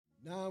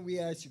Now we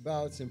ask you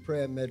about some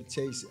prayer and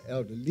meditation.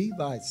 Elder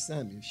Levi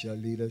Samuel shall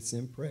lead us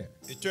in prayer.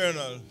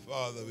 Eternal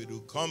Father, we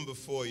do come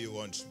before you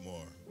once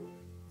more.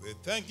 We're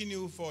thanking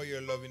you for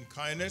your loving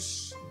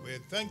kindness. We're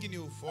thanking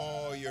you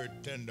for your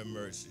tender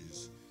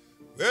mercies.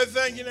 We're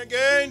thanking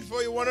again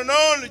for your one and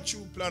only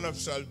true plan of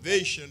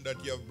salvation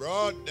that you have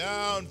brought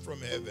down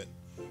from heaven.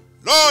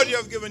 Lord, you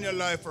have given your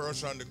life for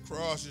us on the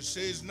cross. It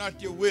says,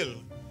 not your will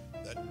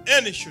that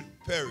any should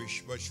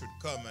perish, but should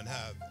come and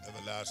have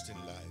everlasting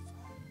life.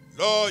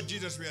 Lord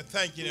Jesus, we are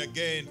thanking you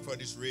again for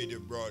this radio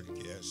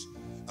broadcast.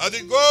 As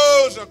it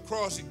goes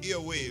across the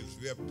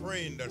airwaves, we are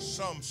praying that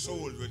some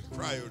souls will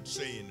cry out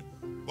saying,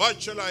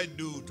 what shall I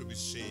do to be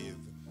saved?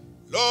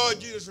 Lord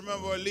Jesus,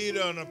 remember our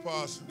leader and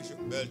apostle,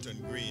 Bishop Belton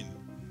Green,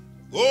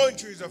 going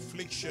through his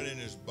affliction in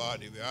his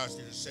body. We ask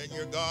you to send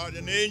your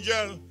guardian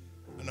angel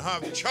and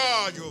have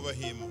charge over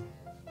him.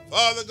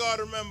 Father God,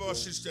 remember our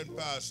assistant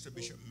pastor,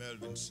 Bishop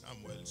Melvin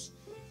Samuels,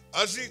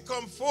 as he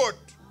come forth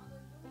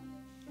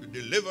to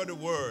deliver the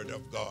word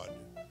of God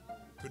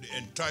to the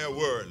entire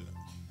world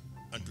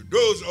and to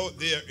those out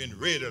there in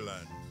Radio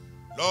Land.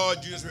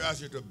 Lord Jesus, we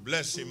ask you to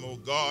bless him, O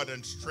God,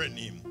 and strengthen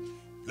him.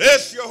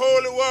 Bless your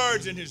holy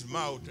words in his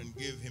mouth and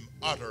give him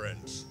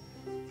utterance,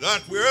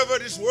 that wherever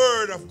this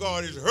word of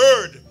God is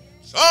heard,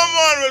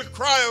 someone will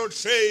cry out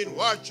saying,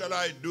 what shall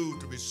I do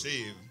to be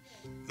saved?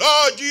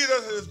 Lord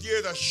Jesus, as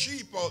there's a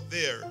sheep out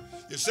there,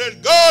 you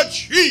said God's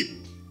sheep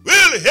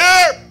will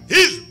hear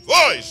his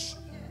voice,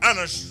 and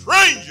a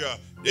stranger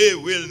they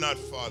will not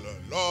follow.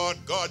 Lord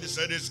God, you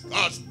said this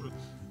gospel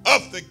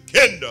of the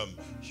kingdom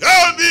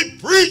shall be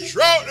preached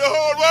throughout the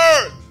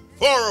whole world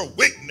for a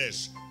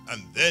witness,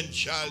 and then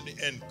shall the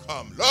end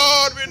come.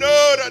 Lord, we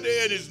know that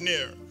the end is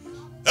near.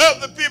 Help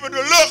the people to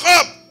look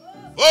up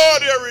for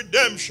their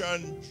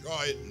redemption,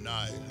 draw it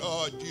nigh.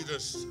 Lord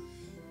Jesus,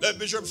 let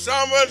Bishop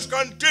Samuels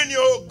continue,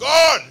 oh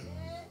God,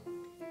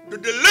 to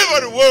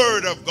deliver the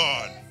word of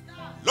God.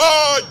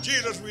 Lord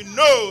Jesus, we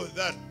know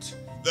that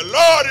the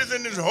Lord is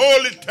in his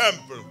holy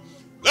temple.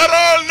 Let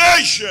all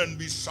nations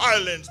be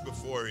silenced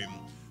before him.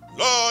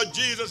 Lord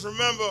Jesus,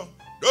 remember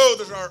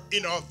those that are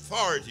in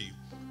authority.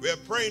 We are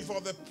praying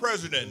for the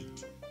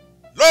president.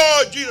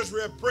 Lord Jesus,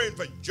 we are praying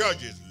for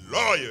judges,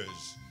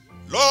 lawyers.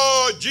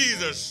 Lord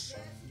Jesus,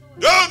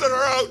 those that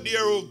are out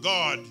there, oh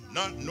God,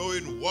 not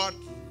knowing what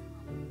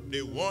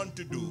they want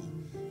to do,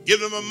 give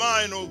them a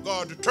mind, oh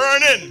God, to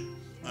turn in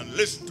and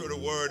listen to the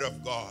word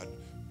of God.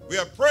 We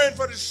are praying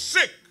for the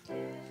sick,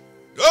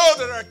 those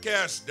that are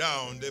cast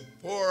down, the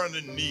poor and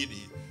the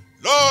needy.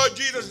 Lord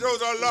Jesus,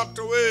 those are locked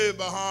away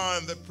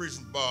behind the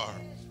prison bar.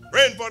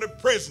 Praying for the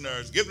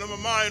prisoners. Give them a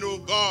mind, oh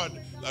God,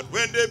 that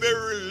when they be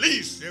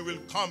released, they will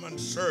come and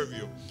serve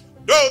you.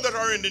 Those that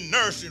are in the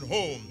nursing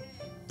home,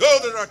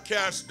 those that are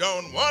cast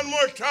down, one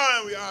more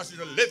time we ask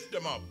you to lift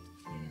them up.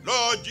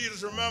 Lord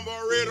Jesus, remember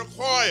our radio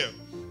choir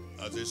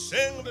as they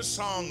sing the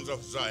songs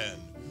of Zion.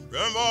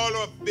 Remember all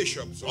our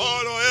bishops,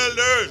 all our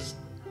elders,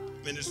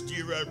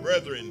 ministerial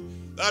brethren,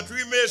 that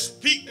we may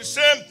speak the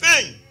same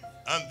thing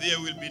and there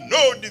will be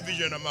no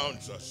division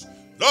amongst us.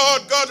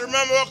 Lord God,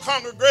 remember our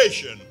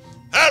congregation.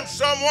 Help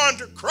someone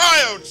to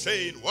cry out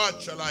saying,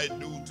 what shall I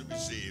do to be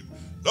saved?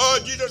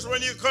 Lord Jesus,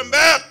 when you come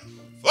back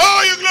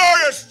for your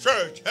glorious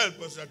church, help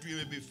us that we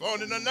may be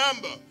found in the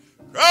number.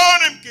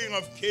 Crown him King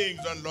of Kings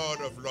and Lord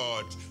of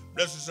Lords.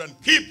 Bless us and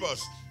keep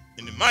us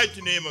in the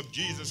mighty name of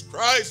Jesus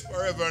Christ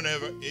forever and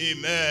ever.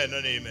 Amen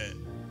and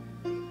amen.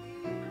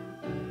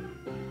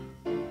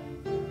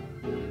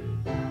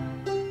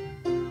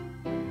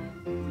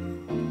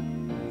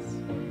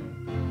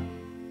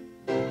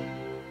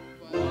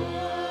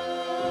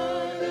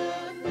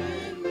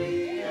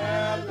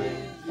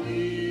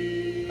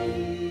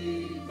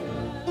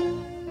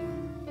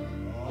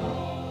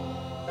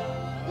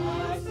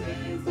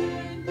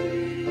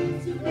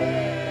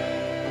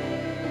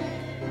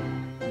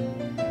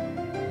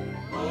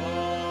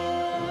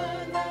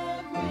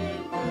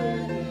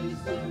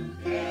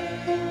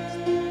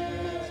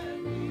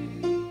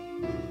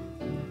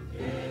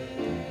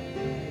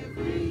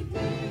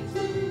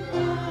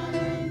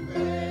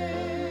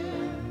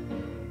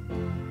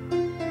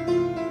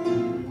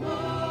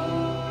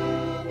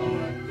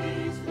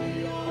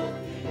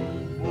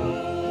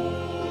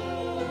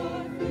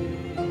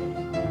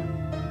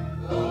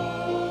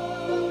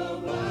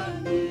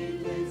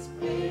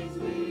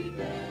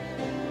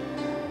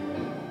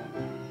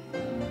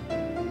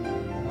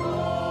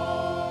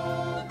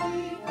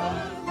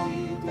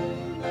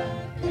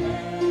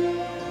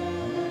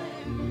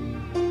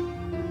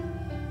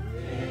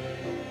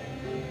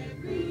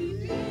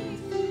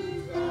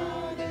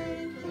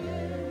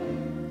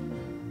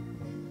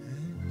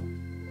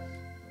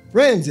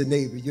 Friends and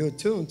neighbors, you're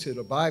tuned to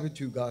the Bible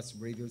True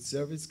Gospel Radio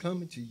service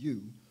coming to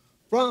you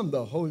from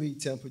the Holy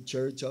Temple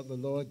Church of the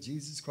Lord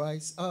Jesus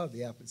Christ of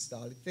the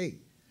Apostolic Faith.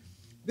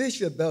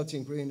 Bishop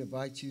Belton Green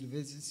invites you to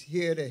visit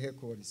here at the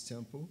headquarters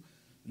temple,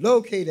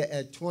 located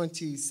at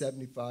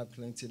 2075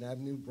 Clinton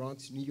Avenue,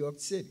 Bronx, New York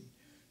City.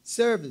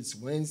 Service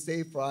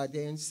Wednesday,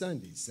 Friday, and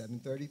Sunday,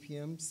 7:30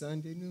 p.m.,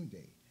 Sunday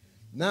noonday.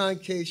 Now, in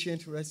case you're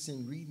interested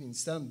in reading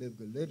some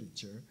biblical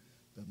literature,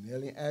 the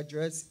mailing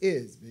address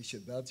is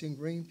Bishop Belton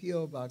Green,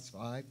 P.O. Box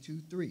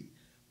 523,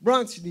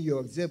 Bronx, New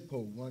York, zip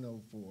code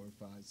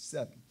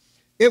 10457.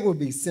 It will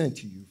be sent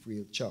to you free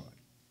of charge.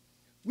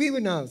 We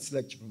will now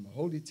select you from the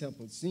Holy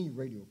Temple Senior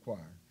Radio Choir,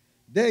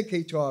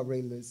 dedicated to our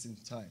radio listen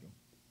entitled,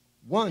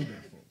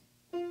 Wonderful.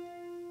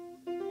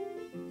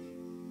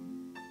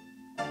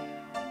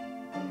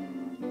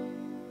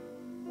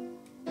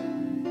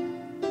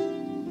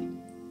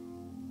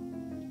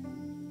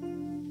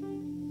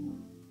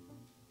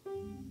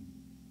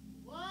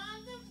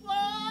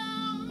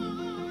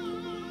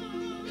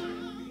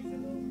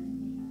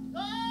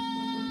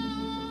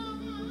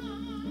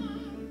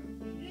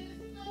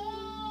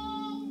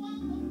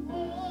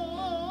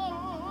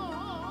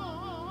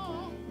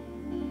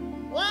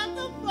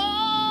 Wonderful.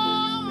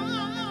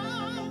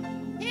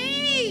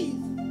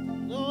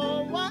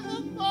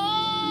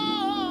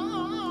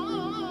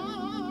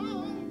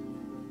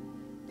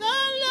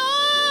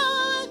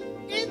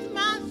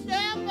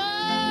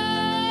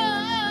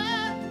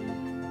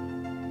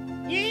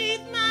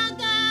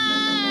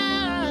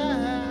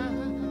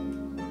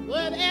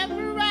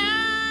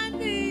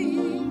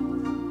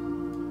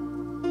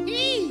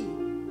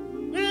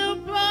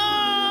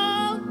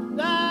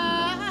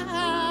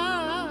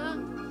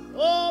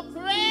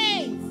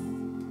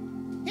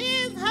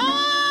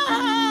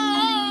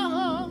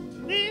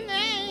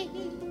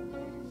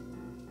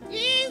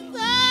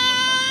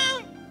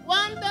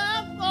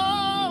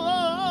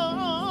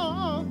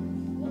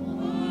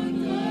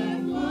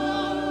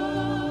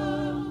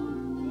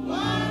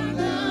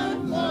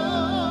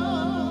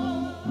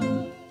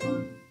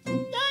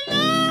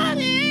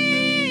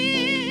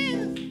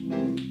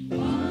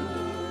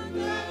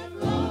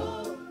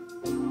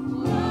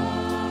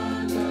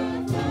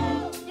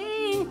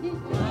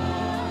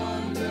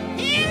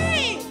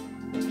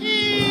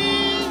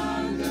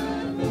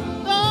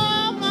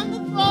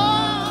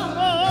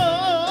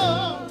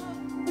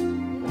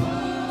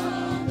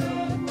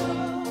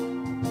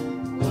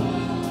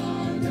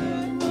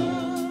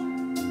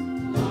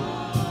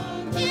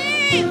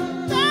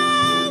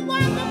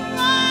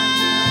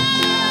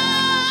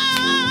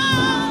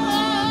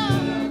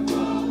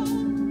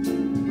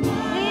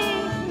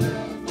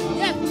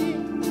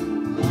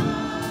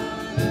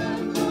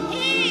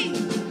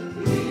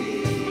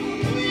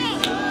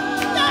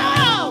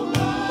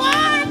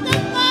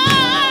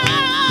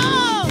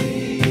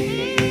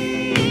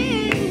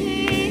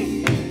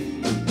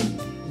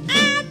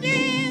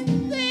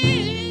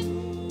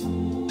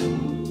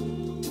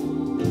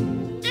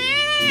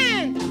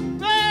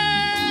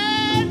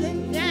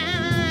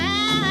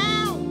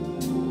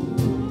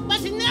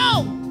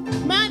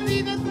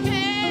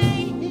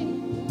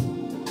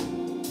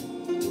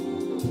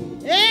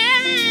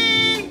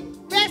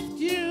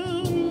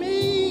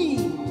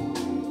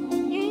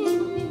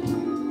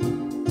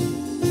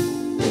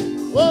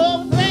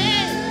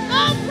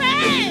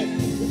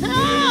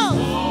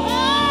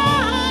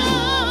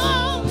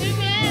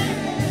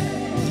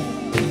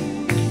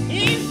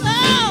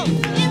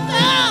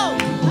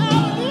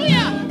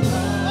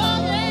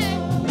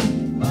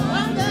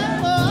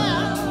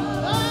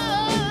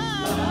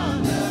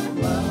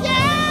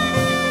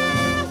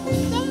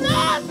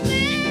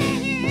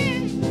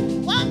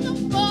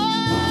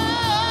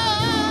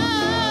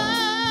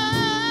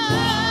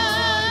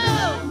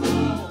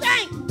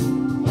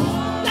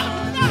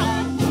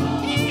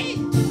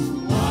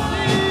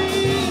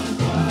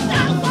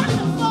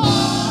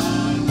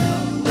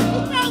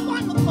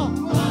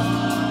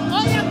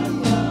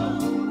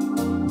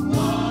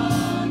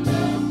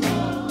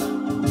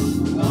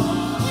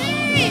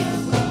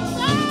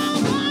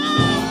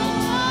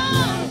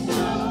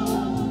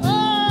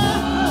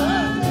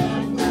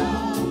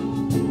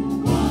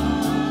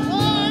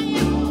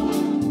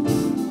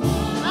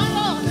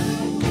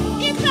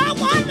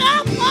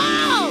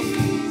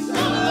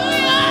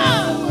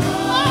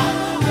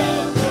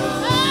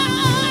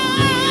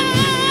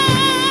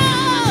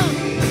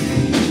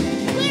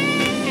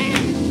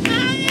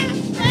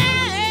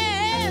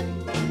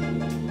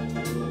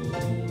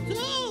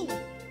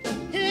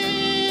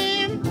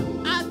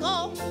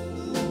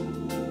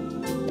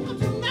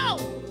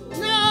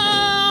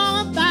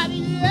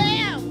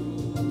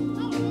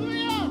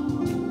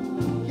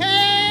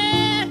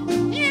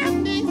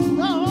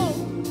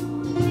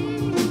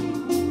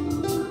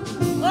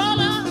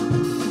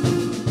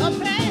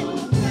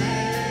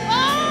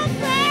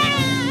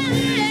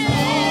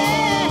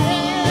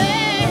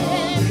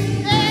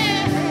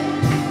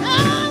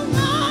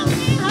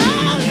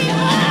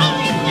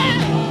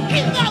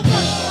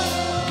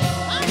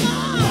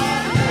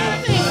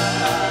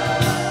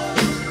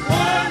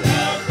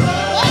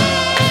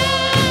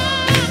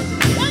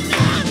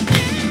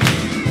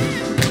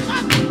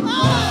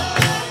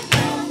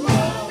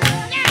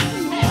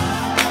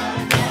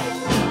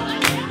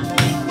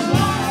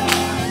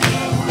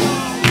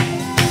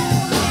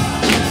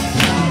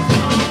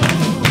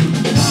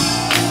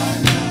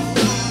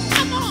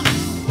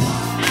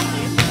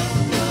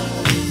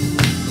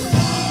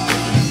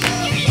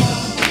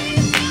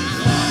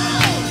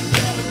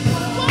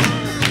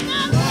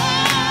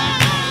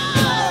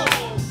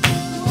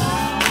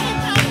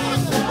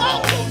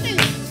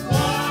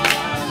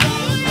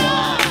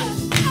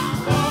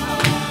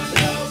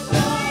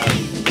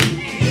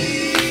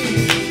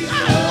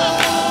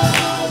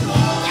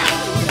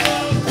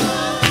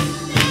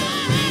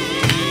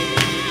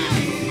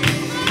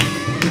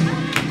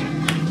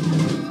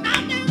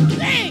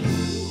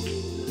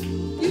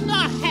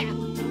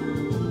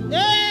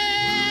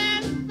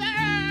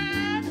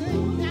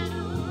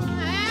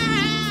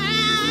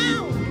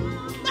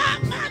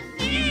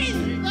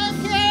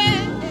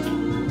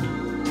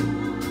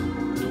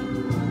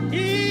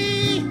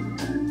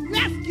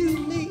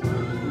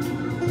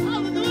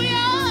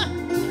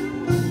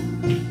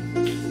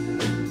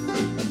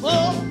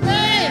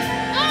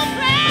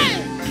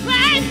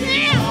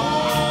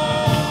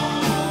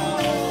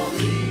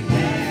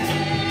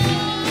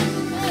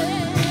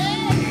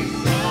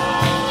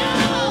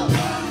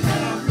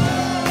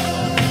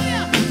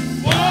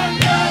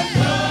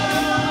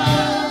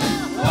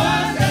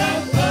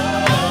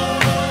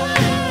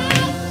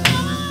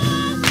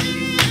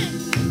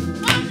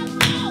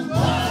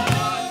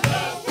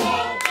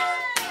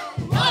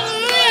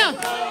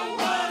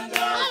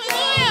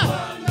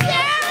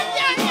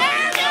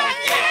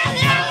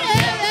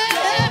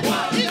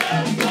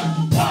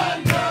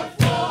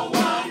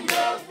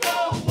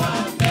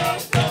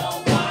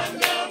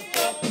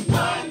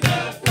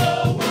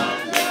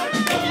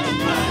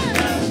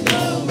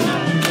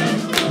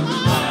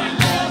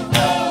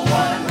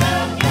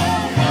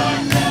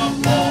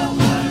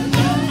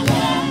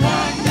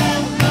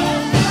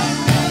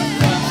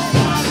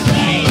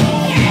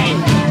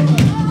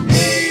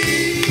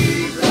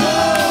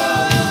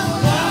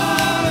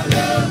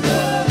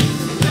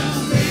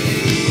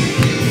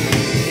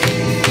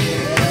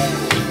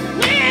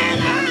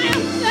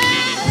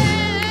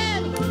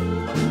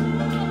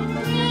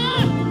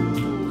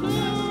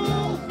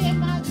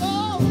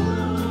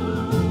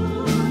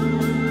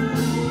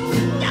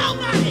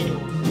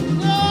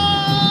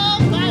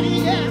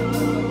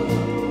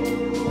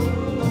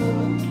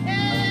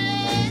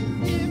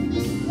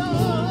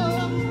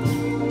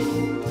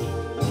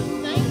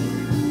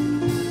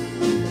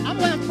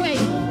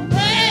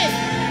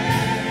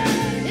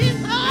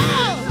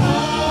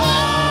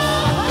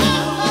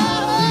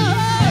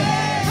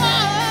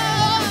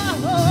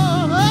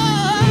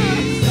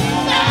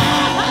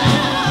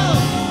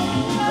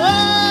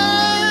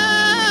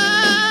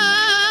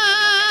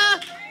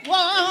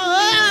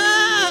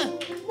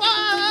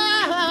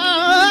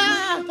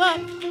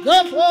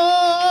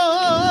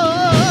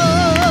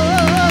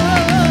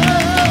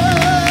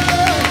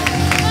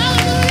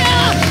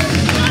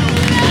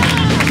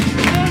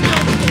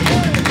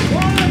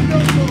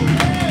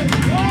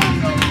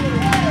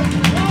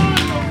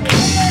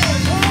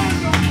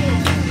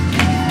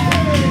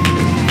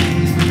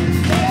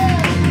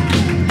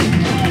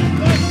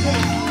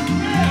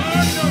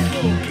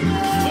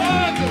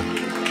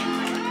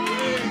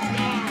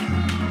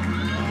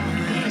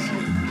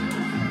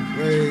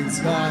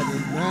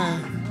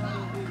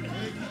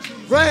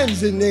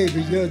 Friends and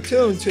neighbors, you're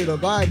tuned to the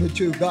Bible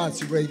True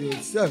Gospel Radio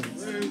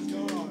service.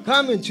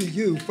 Coming to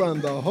you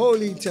from the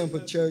Holy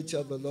Temple Church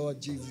of the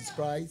Lord Jesus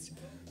Christ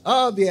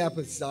of the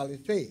Apostolic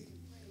Faith.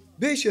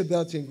 Bishop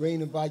Belton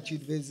Green invites you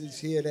to visit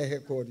us here at the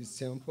headquarters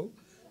temple,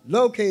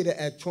 located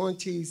at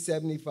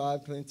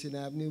 2075 Clinton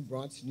Avenue,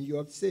 Bronx, New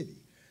York City.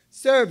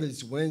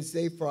 Service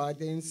Wednesday,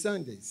 Friday, and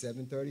Sunday,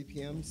 7:30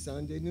 p.m.,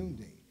 Sunday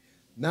noonday.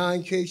 Now,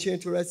 in case you're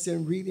interested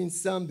in reading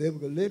some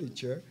biblical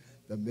literature,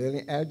 the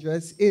mailing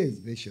address is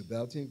Bishop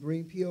Belton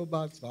Green, P.O.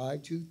 Box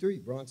 523,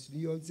 Bronx, New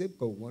York, zip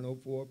code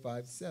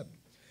 10457.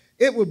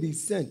 It will be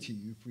sent to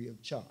you free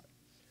of charge.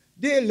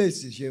 Dear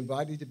listeners, you're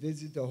invited to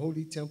visit the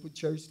Holy Temple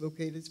Church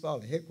located as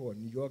follows: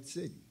 headquarters, New York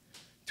City,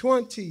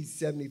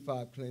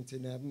 2075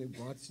 Clinton Avenue,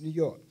 Bronx, New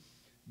York.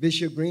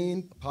 Bishop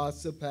Green,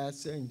 Apostle,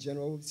 Pastor, and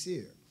General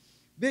Overseer.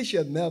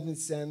 Bishop Melvin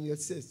Samuel,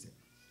 Assistant.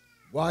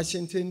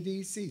 Washington,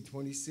 D.C.,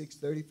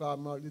 2635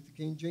 Martin Luther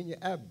King Jr.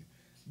 Avenue.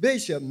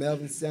 Bishop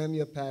Melvin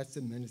Samuel, Pastor,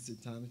 Minister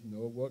Thomas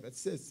Norwalk,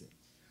 Assistant.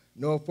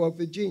 Norfolk,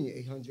 Virginia,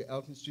 800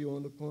 Elton Street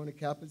on the corner,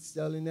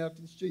 Capitol and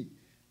Elton Street.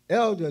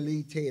 Elder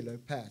Lee Taylor,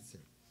 Pastor.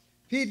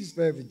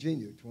 Petersburg,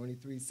 Virginia,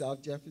 23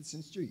 South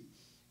Jefferson Street.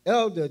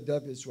 Elder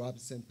Douglas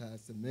Robinson,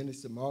 Pastor.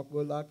 Minister Mark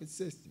Woodlock,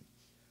 Assistant.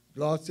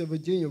 Gloucester,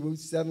 Virginia, Route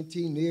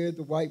 17, near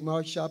the White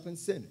Marsh Shopping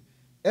Center.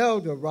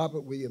 Elder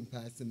Robert William,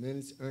 Pastor.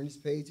 Minister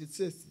Ernest Page,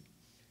 Assistant.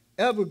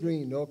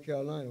 Evergreen, North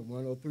Carolina,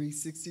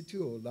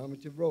 10362 Old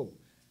Lomington Road,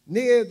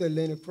 near the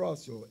Lennon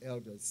Crossroad.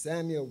 Elder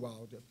Samuel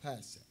Wilder,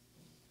 Pastor.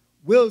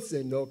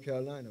 Wilson, North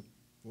Carolina,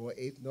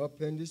 48 North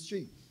Pender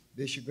Street.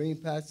 Bishop Green,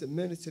 Pastor.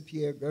 Minister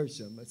Pierre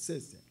Gershom,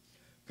 Assistant.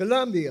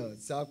 Columbia,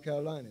 South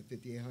Carolina,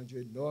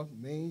 5800 North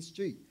Main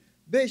Street.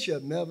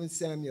 Bishop Melvin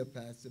Samuel,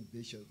 Pastor.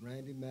 Bishop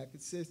Randy Mack,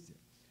 Assistant.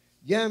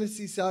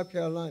 Yamasee, South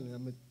Carolina,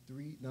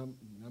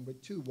 number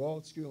 2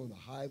 Wall Street on the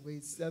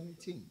Highway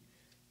 17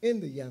 in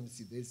the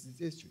Yamasee Business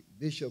District.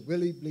 Bishop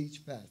Willie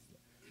Bleach, Pastor.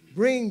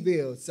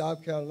 Greenville,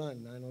 South Carolina,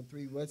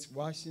 903 West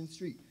Washington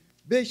Street.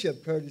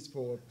 Bishop Curtis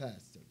Ford,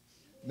 Pastor.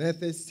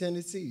 Memphis,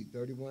 Tennessee,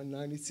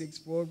 3196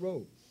 Ford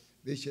Road.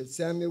 Bishop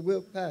Samuel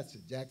Wilk, Pastor.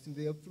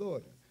 Jacksonville,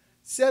 Florida,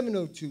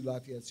 702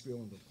 Lafayette Street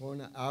on the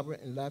corner,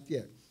 Albert and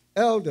Lafayette.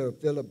 Elder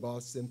Philip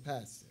Boston,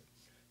 Pastor.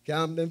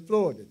 Camden,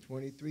 Florida,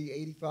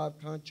 2385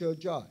 Concho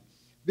Drive.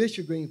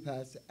 Bishop Green,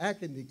 Pastor.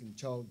 Acting Deacon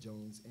Charles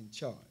Jones in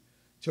charge.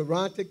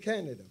 Toronto,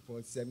 Canada,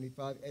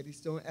 475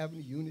 Eddystone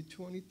Avenue, Unit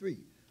 23,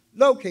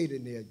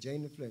 located near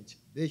Jane Flinch.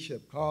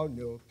 Bishop Carl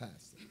Newell,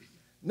 Pastor.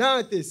 Now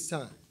at this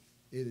time,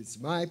 it is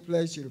my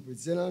pleasure to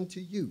present unto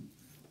you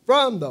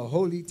from the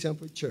Holy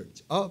Temple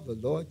Church of the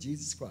Lord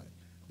Jesus Christ.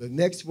 The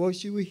next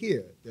voice you will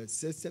hear, the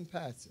Assistant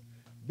Pastor,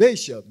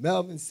 Bishop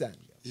Melvin Samuel.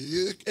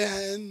 You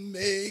can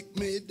make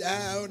me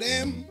doubt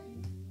him.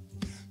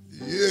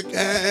 You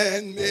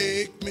can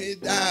make me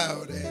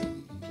doubt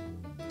him.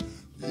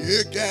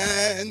 You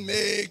can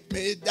make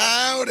me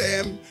doubt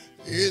him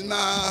in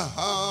my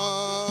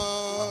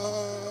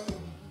heart.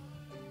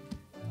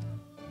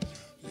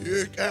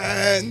 You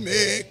can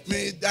make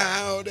me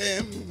doubt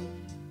him.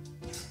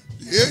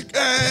 You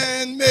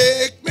can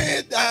make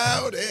me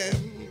doubt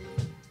him.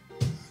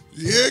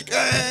 You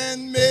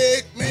can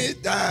make me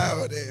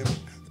doubt him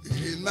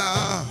in my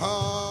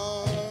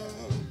heart.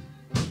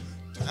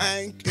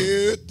 Thank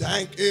you,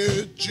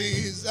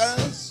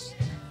 Jesus.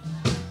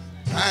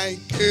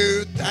 Thank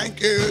you,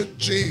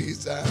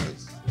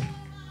 Jesus.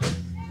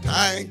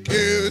 Thank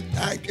you,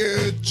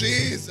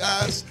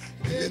 Jesus,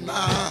 in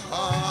my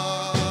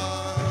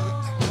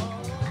heart.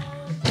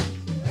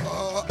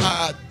 Oh,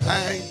 I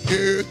thank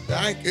you,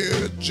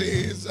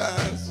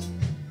 Jesus.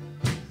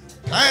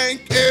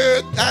 Thank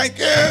you,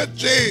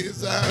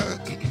 Jesus.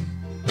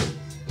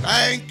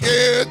 Thank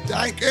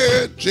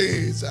you,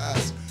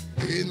 Jesus,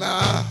 in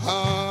my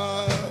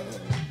heart.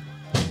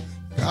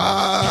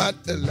 God,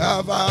 the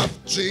love of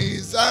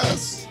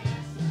Jesus.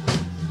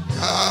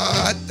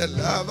 God, the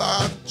love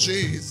of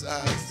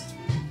Jesus.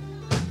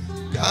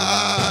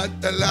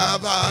 God, the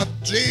love of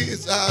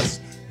Jesus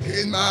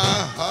in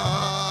my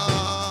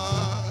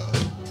heart.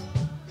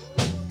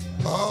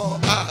 Oh,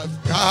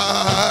 I've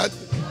got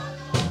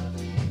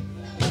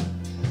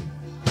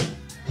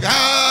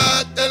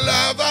the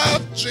love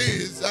of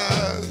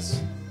Jesus.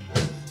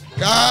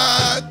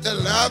 God, the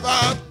love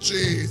of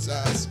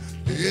Jesus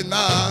in my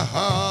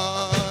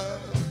heart.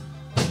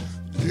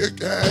 You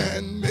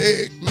can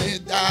make me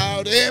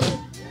doubt him.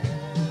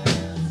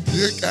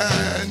 You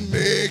can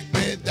make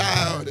me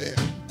doubt him.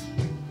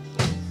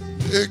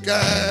 You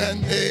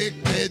can make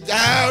me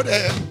doubt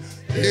him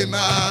in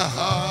my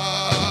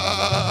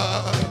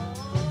heart.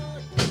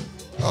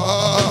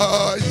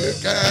 Oh, you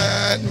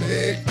can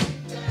make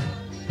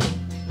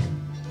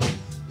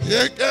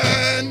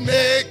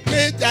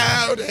me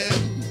doubt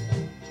him.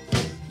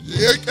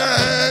 You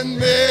can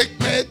make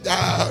me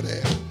doubt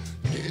him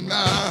in my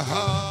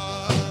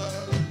heart.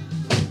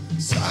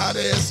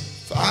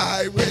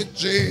 Satisfied with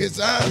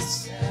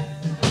Jesus.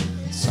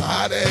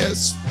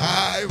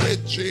 Satisfied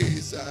with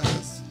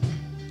Jesus.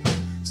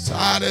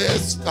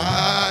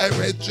 Satisfied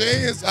with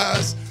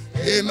Jesus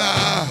in my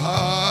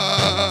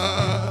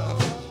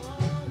heart.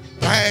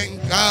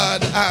 Thank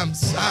God I'm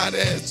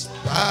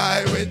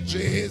satisfied with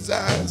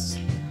Jesus.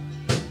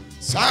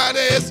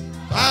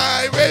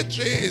 Satisfied with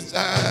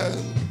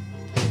Jesus.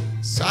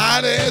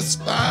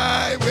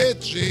 Satisfied with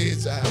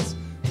Jesus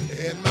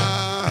in my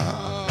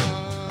heart.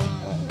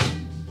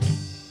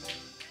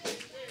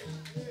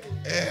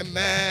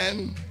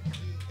 Amen.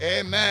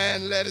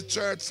 Amen. Let the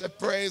church say,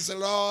 praise the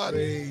Lord.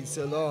 Praise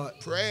the Lord.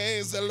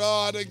 Praise the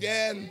Lord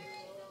again.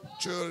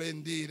 Truly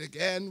indeed,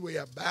 again, we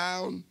are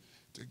bound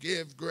to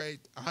give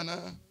great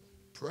honor,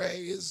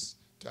 praise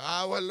to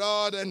our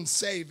Lord and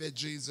Savior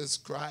Jesus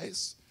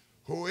Christ,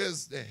 who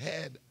is the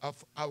head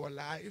of our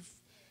life,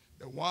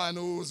 the one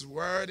who's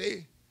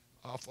worthy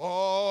of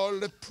all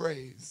the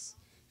praise.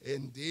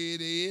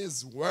 Indeed, he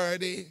is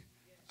worthy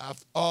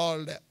of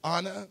all the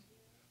honor,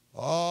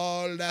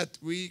 all that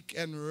we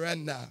can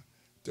render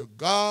to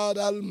God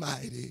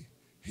Almighty.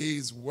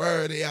 He's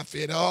worthy of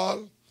it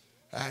all.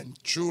 And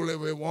truly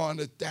we want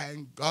to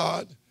thank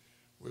God.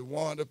 We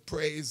want to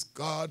praise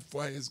God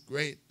for his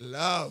great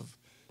love,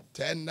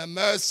 tender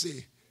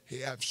mercy he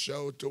has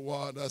showed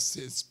toward us,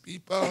 his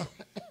people.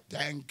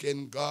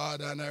 Thanking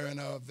God, honoring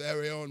our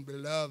very own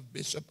beloved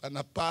Bishop and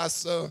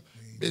Apostle,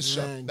 Amen.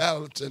 Bishop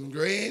Belton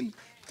Green.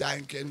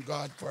 Thanking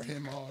God for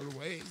him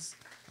always.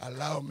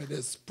 Allow me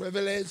this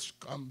privilege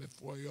to come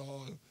before you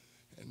all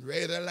in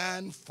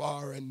Raiderland,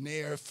 far and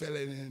near,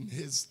 filling in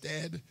his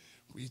stead.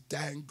 We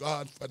thank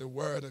God for the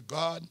word of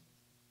God,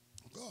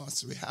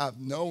 because we have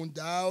no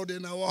doubt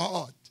in our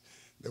heart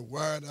the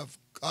word of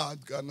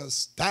God gonna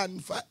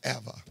stand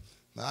forever.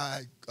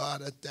 My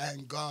God, I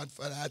thank God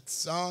for that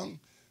song.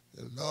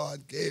 The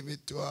Lord gave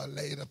it to our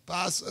late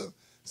apostle.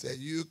 Said,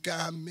 you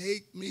can't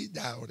make me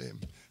doubt him.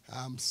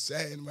 I'm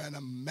saying when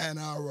a man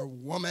or a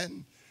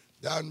woman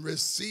done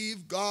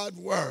receive God's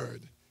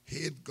word,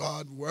 hid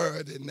God's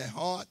word in their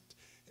heart,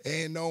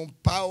 ain't no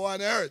power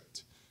on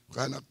earth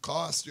gonna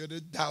cause you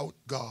to doubt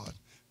God.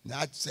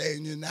 Not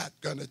saying you're not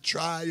gonna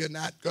try, you're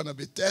not gonna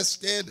be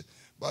tested,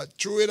 but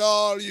through it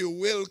all you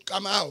will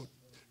come out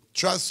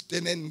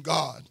trusting in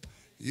God.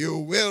 You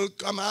will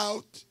come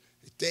out.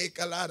 It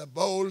take a lot of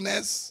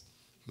boldness.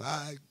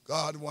 My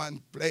God,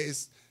 one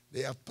place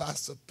the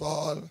Apostle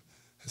Paul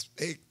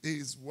spake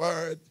these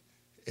words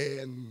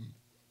in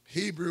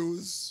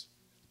Hebrews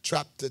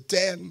chapter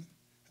 10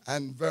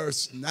 and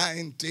verse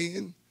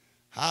 19.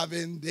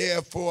 Having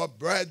therefore,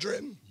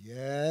 brethren,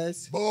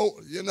 yes,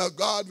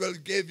 God will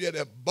give you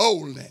the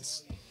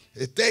boldness.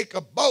 It take a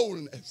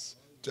boldness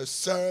to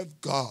serve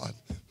God.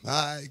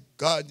 My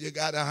God, you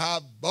got to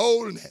have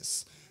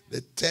boldness. The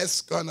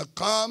test gonna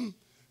come,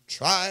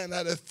 trying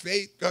of the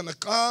faith gonna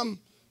come,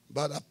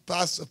 but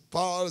Apostle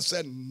Paul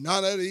said,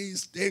 none of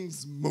these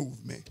things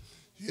move me.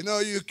 You know,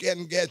 you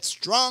can get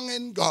strong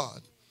in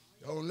God.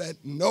 Don't let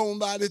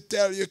nobody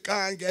tell you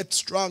can't get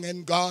strong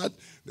in God.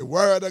 The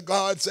word of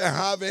God says,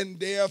 having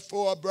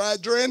therefore,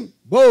 brethren,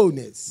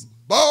 boldness.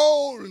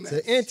 Boldness.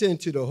 To enter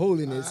into the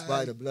holiness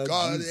by the blood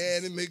God, of Jesus.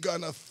 the enemy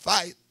gonna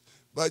fight,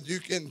 but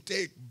you can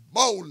take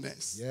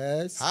boldness.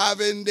 Yes.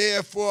 Having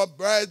therefore,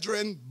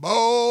 brethren,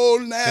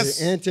 boldness.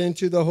 To enter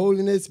into the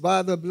holiness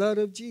by the blood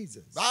of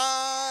Jesus.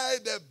 By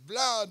the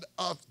blood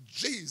of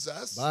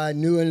Jesus. By a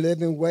new and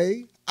living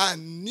way. A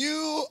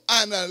new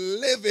and a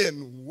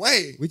living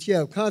way. Which he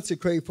have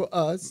consecrated for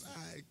us.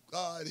 My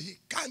God, he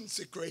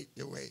consecrate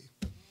the way.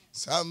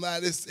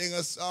 Somebody sing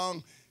a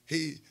song.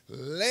 He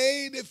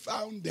laid the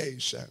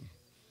foundation.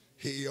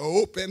 He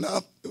opened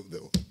up the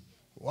door.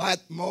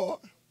 What more?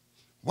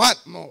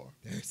 What more?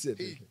 That's it.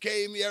 He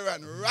came here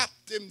and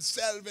wrapped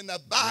himself in a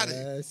body.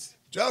 Yes.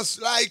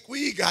 Just like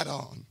we got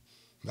on.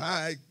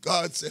 My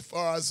God, say,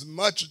 for as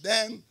much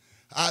then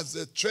as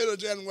the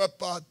children were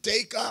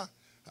partaker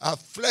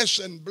of flesh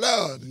and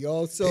blood,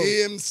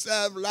 he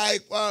himself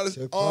likewise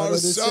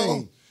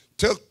also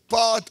took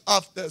part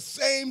of the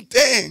same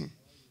thing.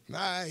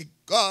 My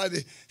God,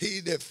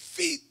 he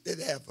defeated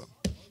heaven.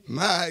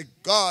 My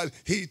God,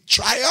 he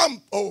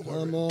triumphed over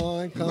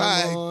it. Come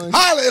on.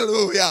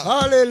 Hallelujah.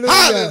 Hallelujah.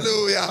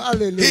 Hallelujah.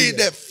 Hallelujah. He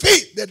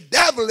defeat the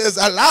devil is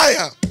a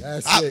liar.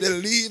 I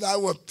believe I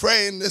was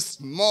praying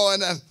this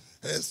morning.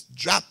 It's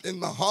dropped in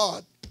my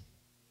heart.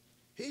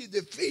 He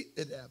defeat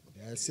the devil.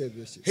 That's it,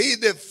 Bishop. He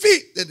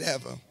defeat the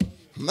devil.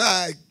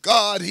 My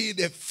God, he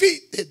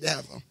defeat the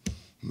devil.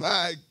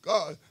 My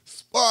God,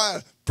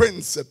 spoil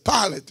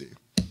principality.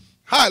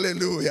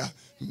 Hallelujah.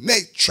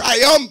 Make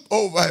triumph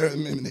over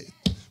him.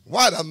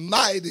 What a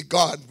mighty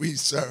God we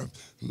serve.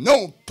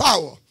 No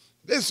power.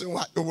 Listen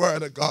what the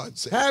word of God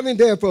says. Having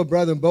therefore,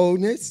 brethren,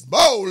 boldness.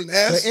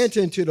 Boldness. To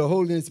enter into the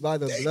holiness by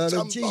the blood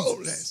of Jesus.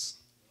 Boldness.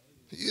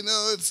 You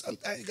know,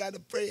 sometimes you got to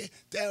pray.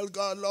 Tell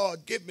God,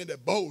 Lord, give me the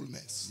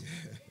boldness.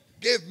 Yeah.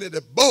 Give me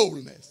the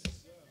boldness.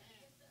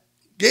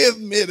 Give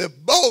me the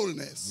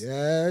boldness.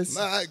 Yes.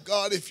 My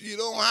God, if you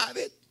don't have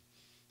it,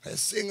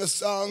 let's sing a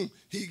song.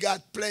 He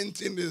got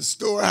plenty in the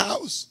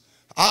storehouse.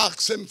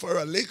 Ask him for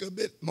a little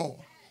bit more.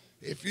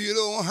 If you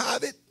don't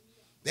have it,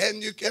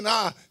 then you can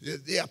ask.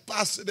 The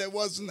apostle that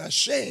wasn't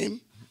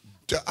ashamed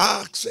to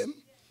ask him.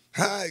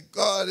 My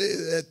God,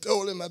 I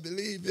told him, I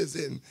believe is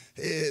in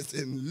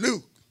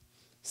Luke.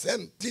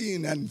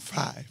 17 and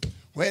 5.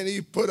 When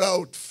he put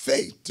out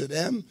faith to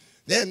them,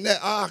 then they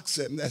asked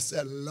him, they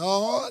said,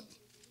 Lord,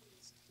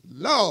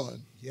 Lord.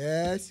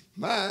 Yes.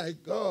 My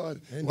God.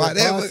 And the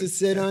apostle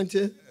said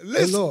unto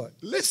the Lord.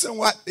 Listen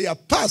what the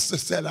apostle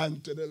said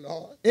unto the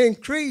Lord.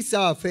 Increase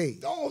our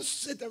faith. Don't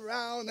sit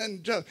around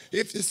and just,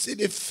 if you see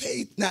the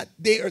faith not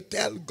there,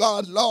 tell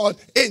God, Lord,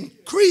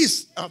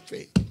 increase our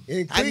faith.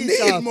 I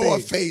need more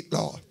faith,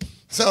 Lord.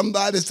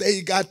 Somebody say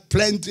he got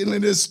plenty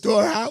in his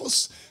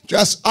storehouse.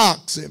 Just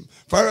ask him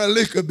for a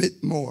little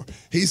bit more.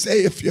 He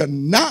say if you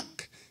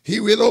knock, he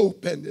will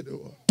open the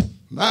door.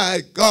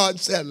 My God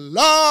said,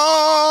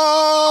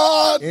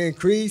 Lord,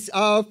 increase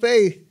our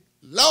faith.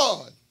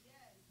 Lord,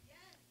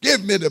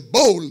 give me the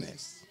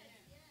boldness.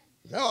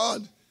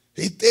 Lord,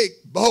 he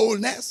take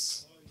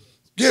boldness.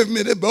 Give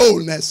me the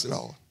boldness,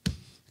 Lord.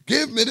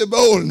 Give me the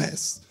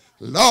boldness.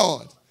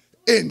 Lord,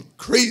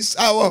 increase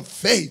our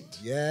faith.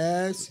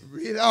 Yes.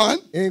 Read on.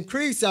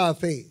 Increase our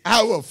faith.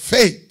 Our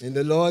faith. And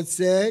the Lord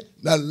said.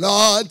 The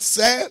Lord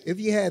said. If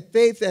you have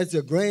faith as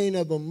a grain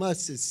of a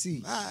mustard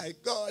seed. My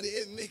God,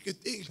 it make you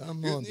think.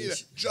 Come on,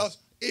 just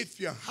if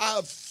you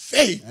have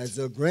faith. As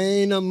a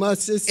grain of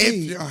mustard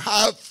seed. If you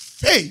have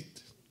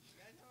faith.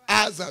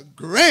 As a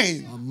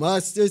grain. A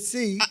mustard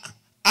seed.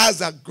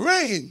 As a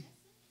grain.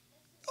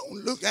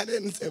 Don't look at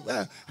it and say,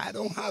 well, I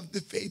don't have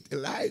the faith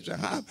Elijah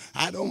have.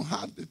 I don't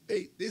have the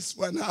faith this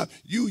one have.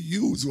 You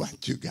use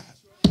what you got.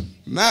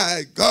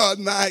 My God,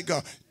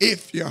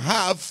 if you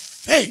have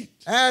faith.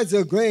 As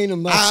a grain of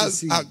mustard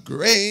seed. As a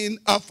grain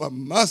of a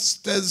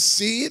mustard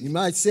seed. You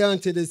might say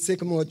unto the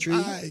sycamore tree.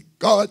 My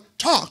God,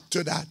 talk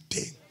to that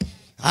thing.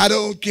 I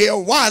don't care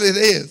what it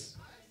is.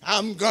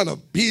 I'm going to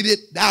beat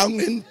it down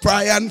in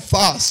prayer and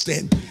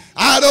fasting.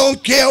 I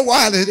don't care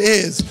what it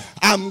is.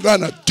 I'm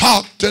going to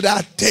talk to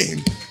that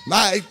thing.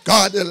 My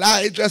God,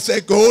 Elijah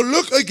said, go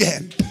look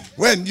again.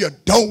 When you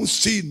don't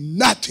see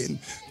nothing,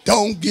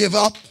 don't give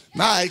up.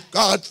 My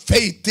God,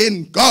 faith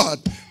in God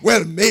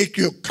will make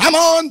you come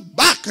on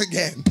back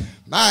again.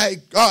 My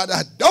God,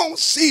 I don't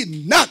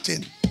see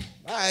nothing.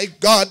 My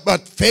God,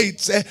 but faith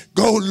said,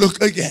 go look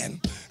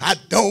again. I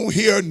don't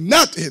hear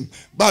nothing,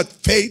 but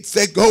faith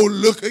said, go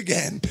look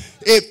again.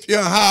 If you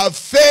have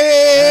faith.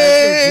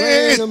 As a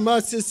grain of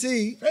mustard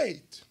seed.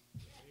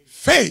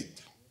 Faith.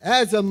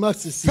 As a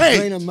mustard seed. Faith.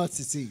 Grain of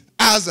mustard seed.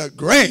 As a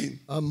grain.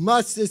 A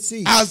mustard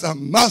seed. As a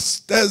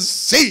mustard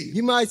seed.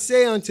 You might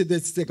say unto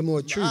this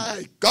sycamore tree.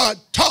 My God,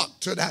 talk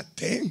to that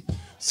thing.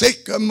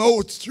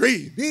 Sycamore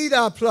tree. Be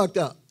thou plucked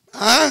up.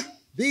 Huh?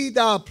 Be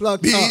thou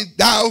plucked up. Be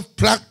thou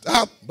plucked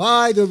up.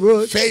 By the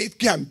root. Faith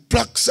can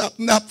pluck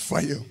something up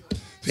for you.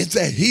 It's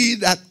a he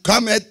that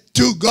cometh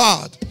to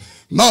God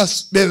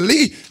must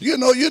believe. You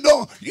know, you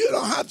don't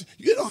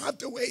have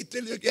to wait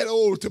till you get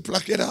old to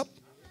pluck it up.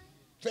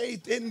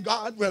 Faith in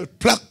God will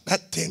pluck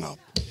that thing up.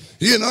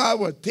 You know, I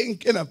was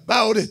thinking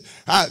about it.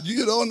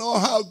 You don't know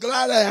how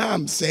glad I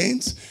am,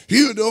 saints.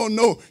 You don't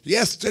know.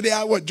 Yesterday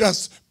I was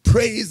just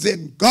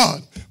praising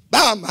God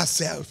by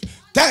myself,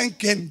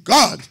 thanking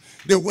God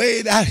the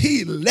way that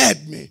he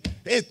led me.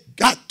 It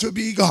got to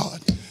be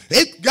God.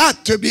 It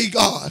got to be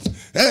God.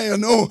 You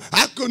know,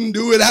 I couldn't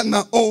do it on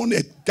my own.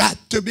 It got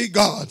to be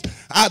God.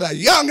 At a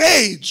young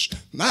age,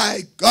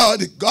 my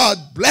God, God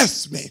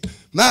blessed me.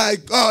 My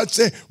God,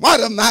 say,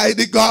 what a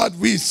mighty God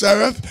we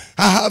serve.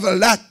 I have a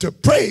lot to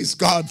praise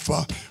God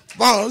for.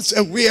 Paul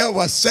said, we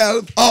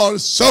ourselves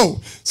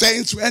also.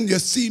 Saints, when you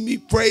see me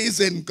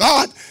praising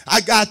God,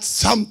 I got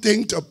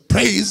something to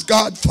praise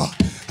God for.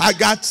 I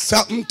got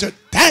something to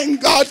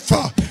thank God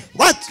for.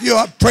 What you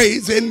are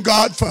praising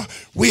God for?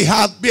 We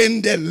have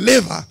been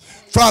delivered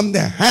from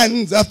the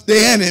hands of the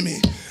enemy.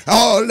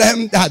 All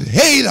them that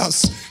hate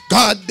us,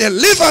 God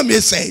deliver me,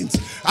 saints.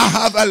 I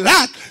have a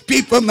lot.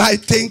 People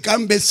might think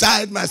I'm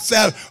beside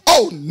myself.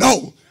 Oh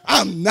no,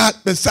 I'm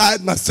not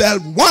beside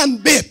myself one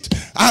bit.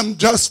 I'm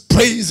just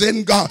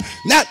praising God.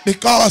 Not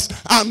because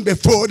I'm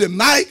before the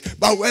mic,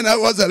 but when I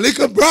was a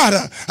little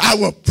brother, I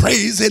was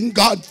praising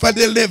God for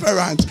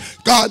deliverance.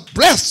 God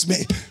bless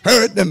me.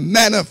 Heard the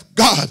man of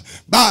God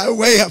by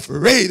way of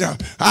radio.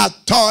 I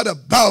thought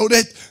about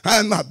it,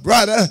 and my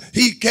brother,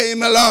 he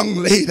came along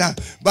later,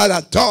 but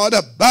I thought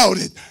about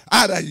it.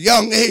 At a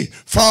young age,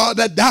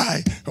 father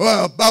died.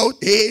 Well,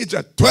 about the age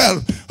of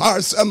 12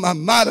 or so, my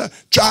mother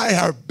tried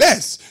her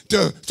best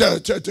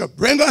to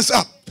bring us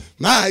up,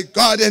 my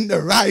God, in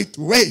the right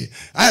way,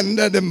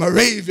 under the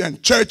Moravian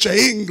Church of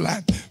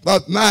England.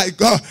 But my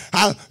God,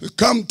 I'll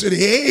come to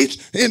the age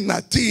in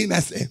my teen, I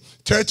say,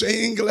 Church of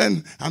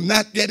England, I'm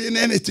not getting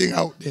anything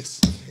out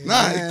this.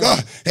 My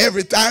God,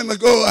 every time I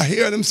go, I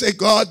hear them say,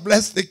 God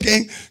bless the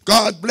king,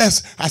 God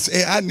bless. I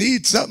say, I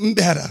need something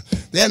better.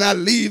 Then I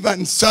leave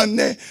on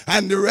Sunday,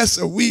 and the rest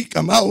of the week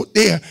I'm out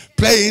there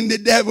playing the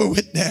devil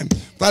with them.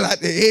 But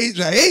at the age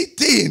of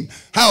 18,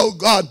 how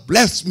God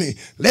blessed me,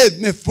 led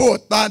me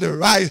forth by the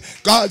right.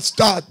 God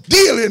started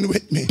dealing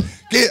with me.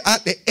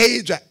 At the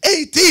age of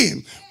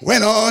 18,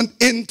 went on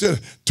into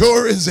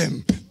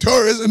tourism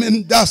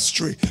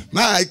industry.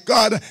 My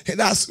God,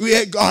 that's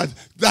where God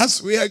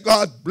That's where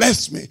God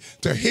blessed me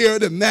to hear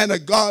the man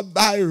of God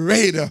by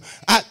radio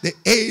at the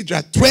age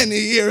of 20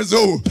 years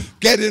old,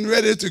 getting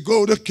ready to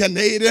go to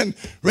Canadian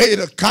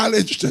Radio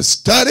College to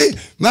study.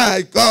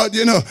 My God,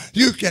 you know,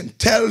 you can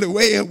tell the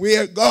way and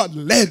where God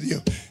led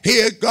you.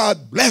 Here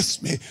God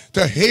blessed me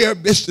to hear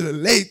the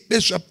late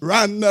Bishop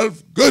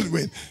Randolph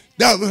Goodwin,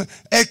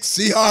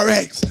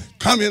 WXCRX,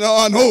 coming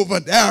on over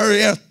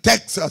there,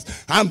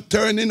 Texas. I'm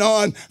turning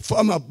on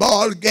from a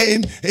ball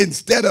game.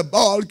 Instead of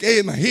ball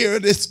game, I hear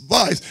this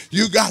voice.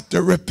 You got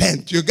to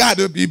repent. You got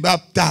to be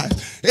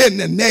baptized in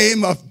the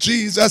name of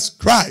Jesus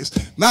Christ.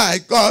 My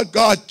God,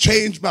 God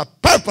changed my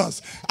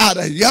purpose at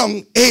a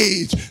young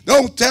age.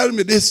 Don't tell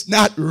me this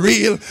not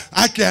real.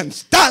 I can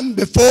stand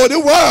before the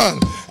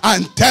world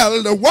and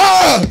tell the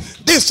world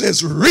this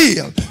is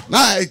real.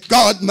 My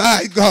God,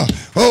 my God.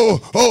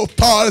 Oh,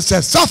 Paul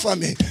says, suffer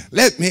me.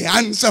 Let me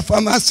answer for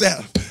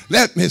myself.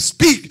 Let me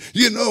speak.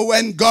 You know,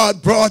 when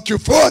God brought you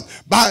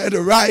forth by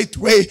the right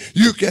way,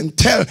 you can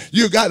tell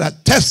you got a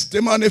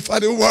testimony for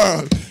the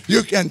world.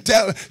 You can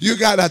tell you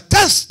got a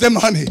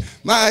testimony.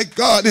 My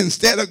God,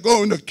 instead of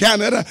going to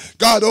Canada,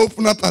 God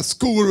opened up a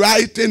school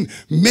right in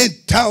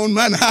Midtown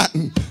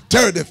Manhattan,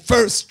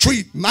 31st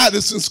Street,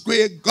 Madison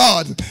Square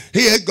Garden.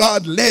 Here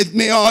God led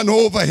me on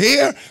over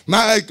here.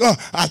 My God,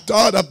 I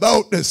thought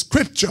about the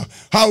scripture,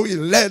 how he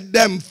led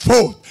them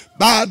forth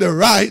by the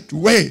right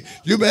way.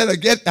 You better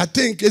get, I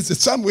think it's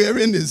somewhere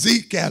in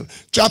Ezekiel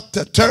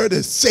chapter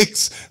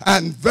 36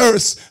 and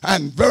verse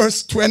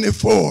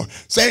 24.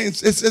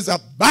 Saints, this is a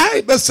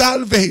Bible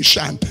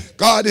salvation.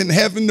 God in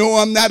heaven, no,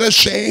 I'm not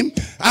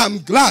ashamed. I'm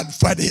glad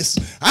for this.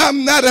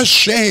 I'm not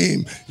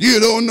ashamed.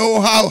 You don't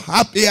know how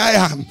happy I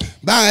am.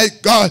 My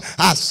God,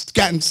 I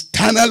can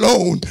stand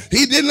alone.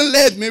 He didn't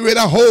lead me with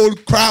a whole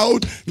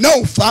crowd,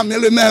 no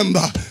family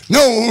member,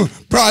 no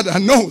brother,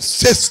 no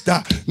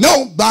sister,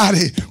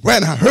 nobody.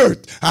 When I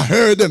heard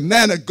the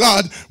man of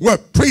God were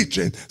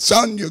preaching,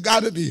 son, you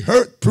got to be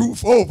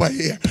hurt-proof over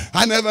here.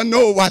 I never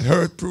know what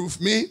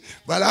hurt-proof means,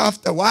 but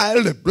after a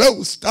while, the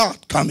blows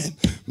start coming.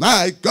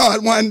 My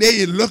God, one day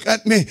he looked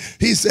at me.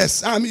 He says,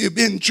 Sam, you've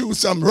been through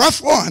some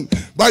rough one,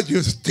 but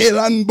you're still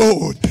on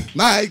board.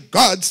 My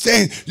God,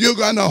 saying, you're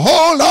going to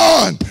hold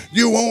on.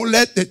 You won't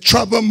let the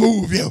trouble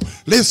move you.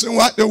 Listen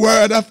what the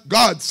word of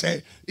God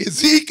say.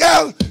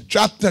 Ezekiel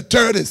chapter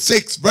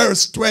 36,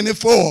 verse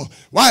 24.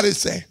 What does it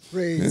say?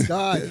 Praise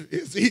God.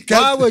 Ezekiel,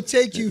 I will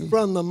take you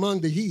from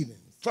among the heathen.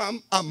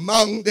 From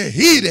among the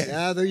heathen.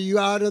 Gather you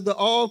out of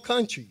all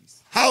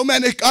countries. How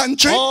many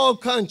countries? All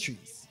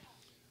countries.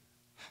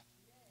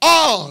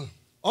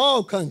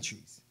 All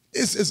countries.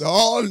 This is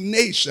all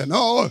nation,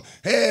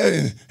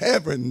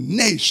 every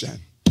nation,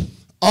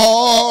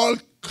 all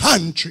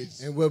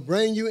countries. And will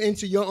bring you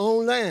into your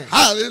own land.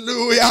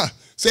 Hallelujah.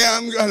 Say,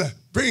 I'm going to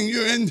bring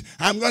you in.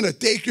 I'm going to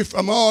take you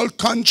from all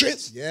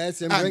countries.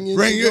 Yes, and bring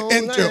you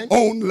into your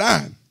own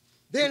land.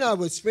 Then I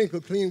will sprinkle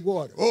clean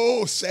water.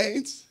 Oh,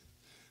 saints,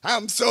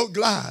 I'm so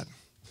glad.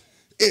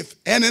 If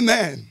any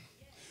man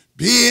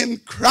be in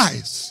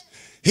Christ,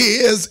 he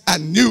is a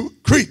new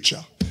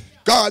creature.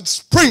 God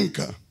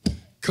sprinkle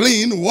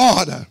clean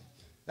water.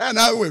 And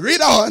I will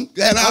read on.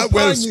 And I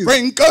will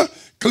sprinkle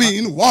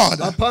clean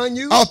water upon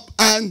you.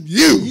 Upon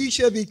you. Ye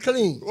shall be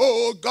clean.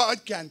 Oh,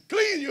 God can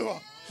clean you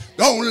up.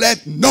 Don't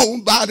let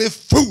nobody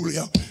fool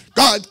you.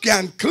 God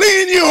can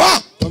clean you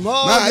up. From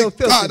all my your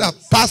God,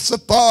 Apostle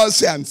Paul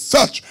and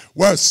such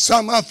were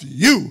some of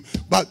you.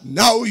 But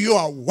now you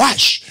are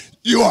washed.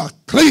 You are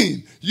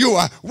clean. You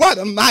are, what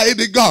a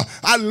mighty God.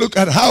 I look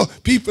at how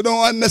people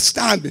don't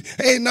understand me.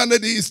 Ain't none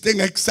of these things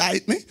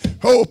excite me.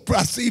 Oh,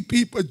 I see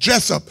people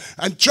dress up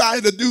and try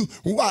to do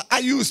what I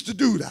used to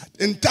do that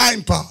in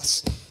time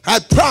past. I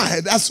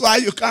pride. That's why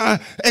you can't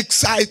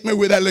excite me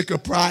with a little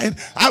pride.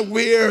 I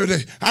wear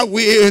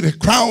the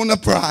crown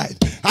of pride.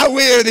 I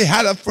wear the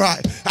hat of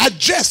pride. I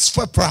dress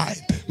for pride.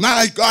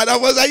 My God, I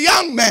was a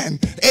young man,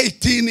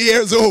 18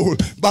 years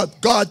old, but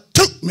God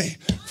took me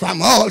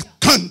from all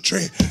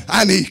country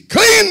and he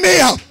cleaned me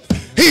up.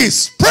 He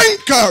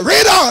sprinkled,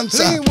 read on,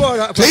 sir. Clean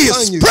water He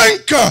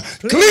sprinkled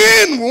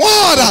clean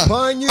water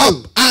upon you.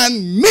 Up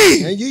on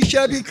me. And you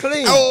shall be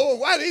clean. Oh,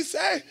 what did he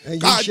say? And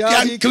God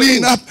can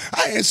clean up.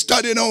 I ain't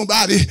studying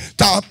nobody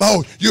talk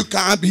about you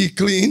can't be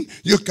clean.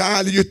 You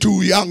can't, you're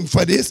too young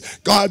for this.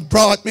 God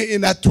brought me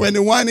in at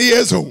 21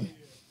 years old.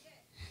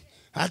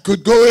 I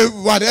could go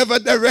in whatever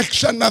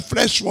direction my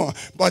flesh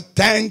wants. But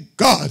thank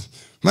God,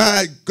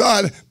 my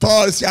God,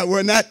 Paul said,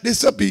 we're not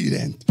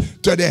disobedient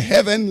to the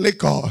heavenly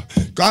call.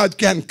 God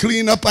can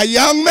clean up a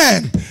young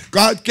man.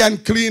 God can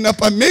clean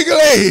up a middle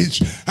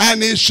age.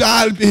 And he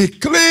shall be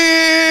clean.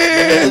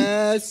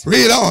 Yes.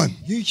 Read on.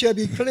 You shall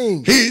be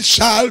clean. He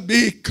shall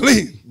be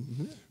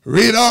clean.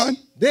 Read on.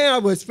 Then I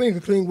will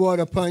sprinkle clean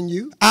water upon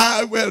you.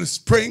 I will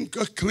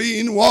sprinkle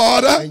clean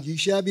water. And you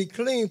shall be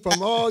clean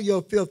from all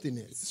your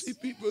filthiness. See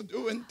people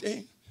doing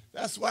things.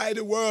 That's why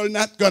the world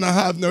not going to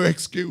have no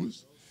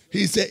excuse.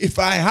 He said, if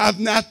I have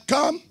not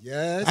come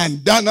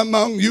and done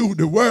among you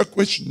the work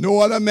which no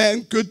other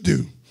man could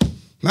do.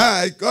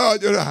 My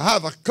God, you don't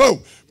have a clue.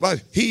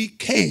 But he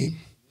came.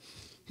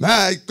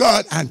 my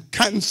God, and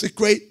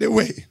consecrate the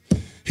way.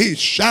 He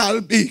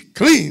shall be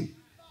clean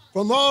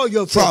from all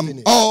your from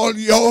filthiness. all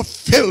your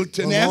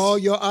filthiness, From all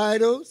your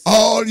idols.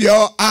 all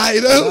your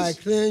idols. I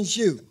cleanse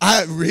you.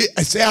 I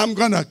say I'm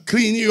going to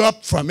clean you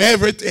up from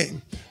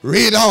everything.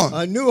 Read on.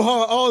 A new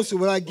heart also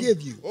will I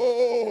give you.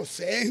 Oh,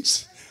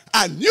 saints,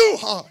 a new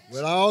heart.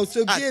 Will I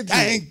also give you.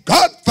 Thank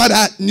God for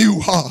that new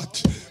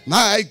heart.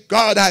 My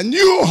God, a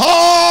new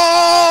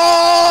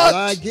heart.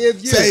 Will I give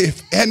you. Say,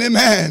 if any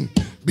man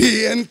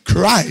be in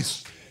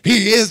Christ,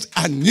 he is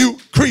a new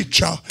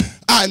creature.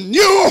 A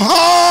new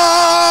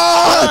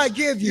heart. Will I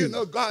give you. You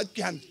know, God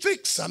can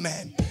fix a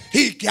man.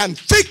 He can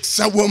fix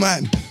a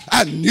woman.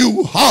 A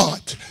new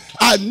heart.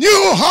 A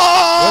new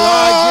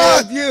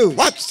heart. Will I give you.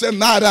 What's the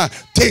matter?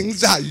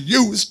 Things I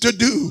used to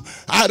do,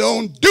 I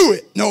don't do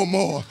it no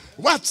more.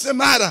 What's the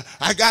matter?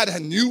 I got a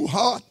new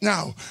heart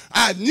now.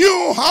 A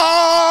new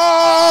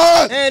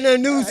heart. And a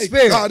new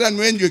spirit. God, and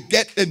when you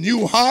get the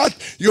new heart,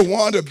 you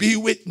want to be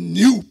with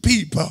new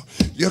people.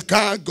 You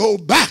can't go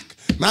back,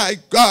 my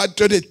God,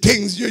 to the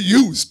things you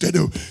used to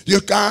do.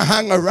 You can't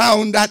hang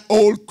around that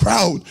old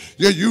crowd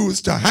you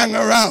used to hang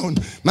around.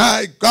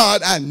 My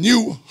God, a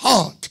new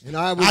heart. And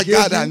I will I give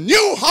got you. a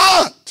new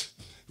heart.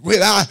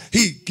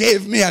 He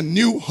gave me a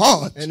new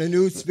heart. And a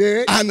new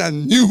spirit. And a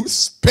new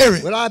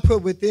spirit. Will I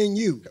put within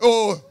you.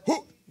 Oh,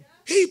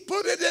 he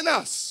put it in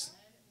us.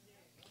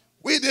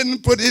 We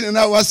didn't put it in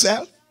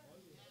ourselves.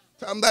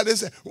 Somebody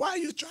said, why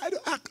you try to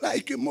act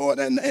like you more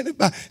than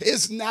anybody?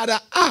 It's not an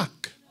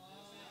act.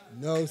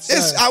 No,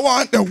 sir. I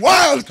want the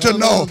world to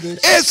know. on, Bishop.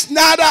 It's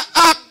not an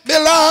act,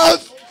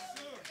 beloved.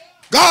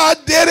 God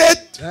did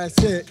it.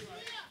 That's it.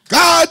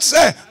 God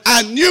said,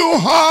 a new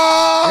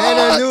heart.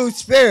 And a new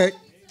spirit.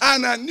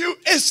 And a new,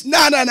 it's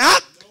not an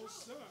act.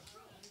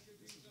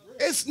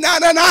 It's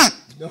not an act.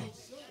 No.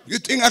 You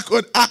think I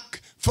could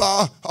act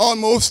for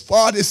almost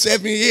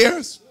 47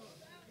 years?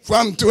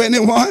 From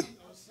 21?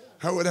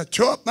 I would have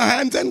thrown up my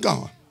hands and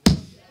gone.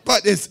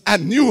 But it's a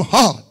new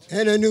heart.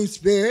 And a new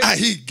spirit. And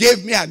he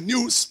gave me a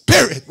new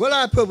spirit. Will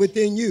I put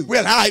within you.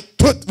 Will I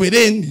put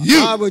within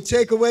you. I will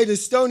take away the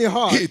stony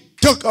heart. He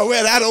took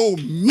away that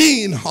old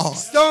mean heart.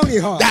 Stony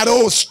heart. That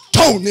old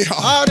stony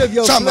heart. Out of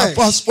your Some flesh. of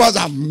us was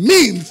a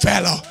mean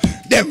fellow.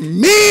 The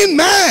mean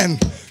man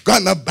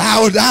gonna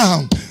bow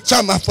down.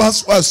 Some of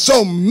us was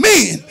so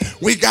mean,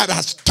 we got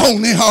a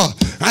stony heart.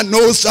 I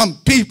know some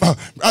people,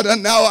 brother,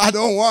 now I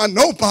don't want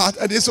no part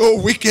of this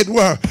old wicked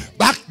world.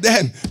 Back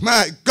then,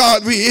 my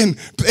God, we in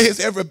place,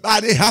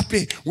 everybody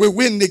happy. We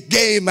win the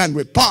game and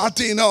we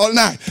partying all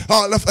night.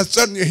 All of a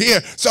sudden you hear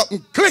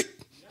something click.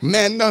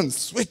 Man done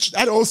switch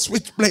that old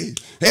switchblade.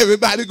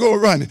 Everybody go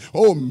running.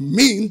 Oh,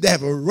 mean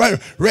devil,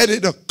 ready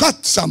to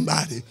cut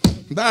somebody.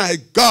 My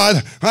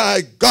God,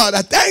 I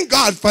thank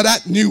God for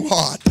that new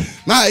heart.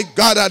 My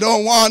God, I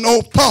don't want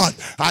no part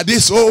of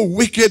this old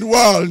wicked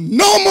world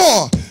no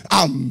more.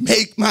 I'll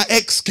make my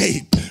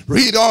escape.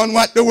 Read on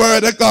what the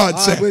word of God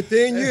said.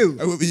 Within you.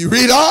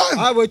 Read on.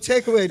 I will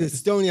take away the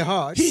stony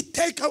heart. He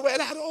take away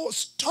that old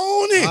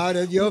stony, out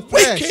of your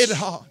flesh. wicked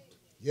heart.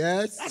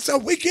 Yes. That's a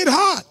wicked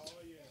heart.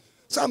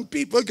 Some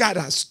people got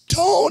a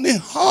stony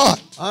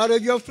heart. Out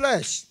of your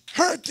flesh.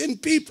 Hurting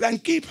people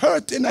and keep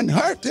hurting and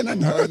hurting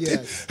and hurting.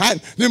 Yes.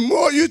 And the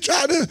more you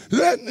try to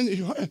let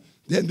them,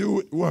 they do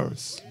it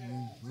worse.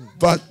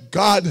 But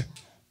God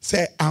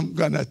said, I'm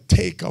going to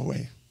take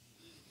away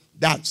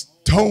that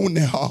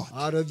stony heart.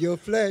 Out of your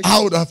flesh.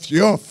 Out of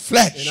your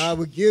flesh. And I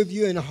will give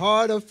you a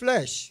heart of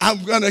flesh.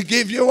 I'm going to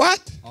give you what?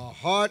 A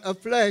heart of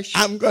flesh.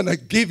 I'm going to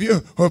give you,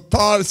 what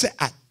Paul said,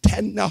 a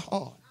tender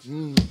heart.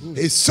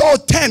 It's so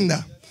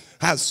tender.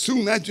 As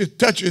soon as you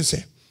touch it, you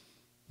say,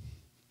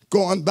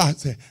 go on back,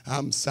 say,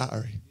 I'm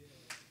sorry.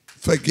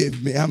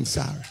 Forgive me, I'm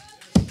sorry.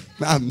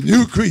 I'm a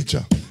new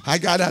creature. I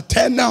got a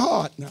tender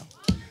heart now.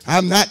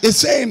 I'm not the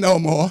same no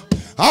more.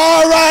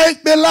 All right,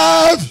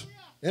 beloved.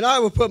 And I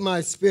will put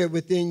my spirit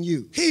within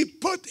you. He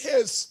put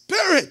his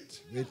spirit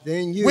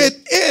within you.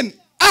 Within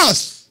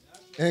us.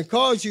 And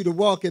cause you to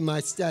walk in my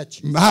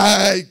statutes.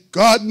 My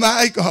God,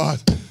 my God.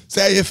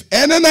 Say, if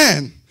any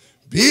man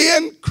be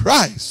in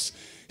Christ,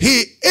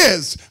 he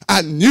is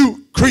a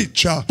new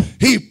creature.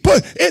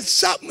 It's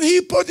something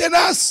he put in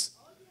us.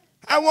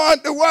 I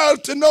want the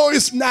world to know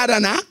it's not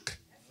an act.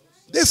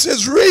 This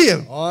is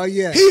real. Oh,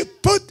 yeah. He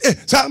put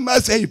it, somebody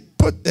say, he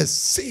put the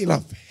seal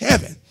of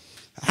heaven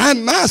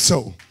on my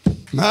soul.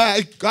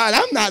 My God,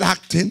 I'm not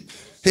acting.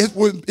 It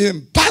would be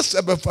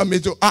impossible for me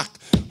to act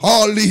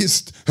all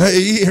these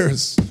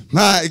years.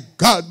 My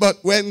God, but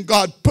when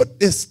God put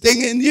this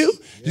thing in you,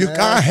 you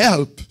can't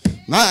help.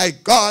 My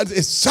God,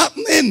 it's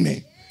something in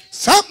me.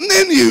 Something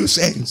in you,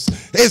 saints.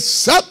 It's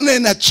something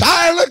in a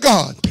child of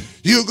God.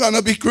 You're going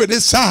to be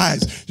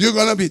criticized. You're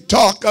going to be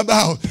talked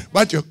about.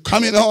 But you're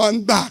coming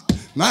on back.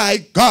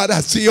 My God, I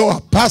see your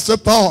Apostle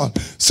Paul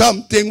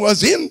Something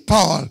was in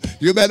Paul.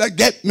 You better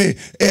get me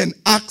in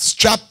Acts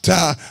chapter,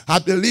 I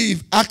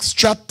believe Acts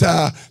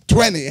chapter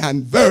 20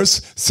 and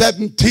verse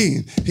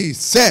 17. He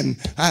sent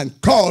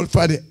and called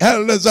for the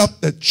elders of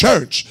the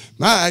church.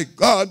 My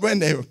God, when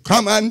they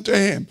come unto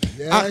him.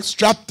 Yes. Acts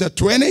chapter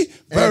 20,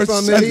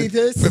 verse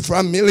 7.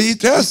 From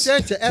Miletus to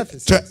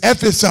Ephesus. To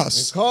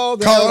Ephesus. And called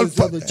the elders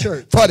of the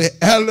church. For the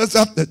elders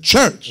of the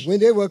church.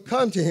 When they were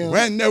come to him.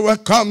 When they were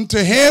come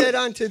to him.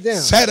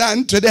 Said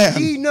unto them.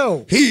 He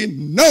know.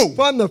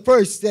 From the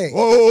first day.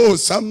 Oh,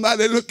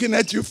 somebody looking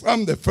at you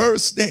from the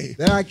first day.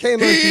 That I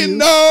came unto you. He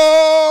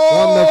know.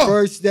 From the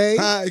first day.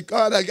 My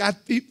God, I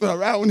got people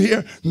around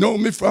here know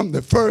me from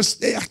the first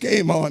day I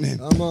came on in.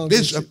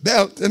 Bishop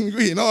Belton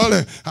Green,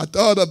 I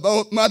thought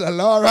about Mother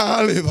Laura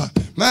Oliver.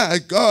 My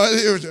God,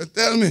 he was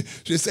tell me,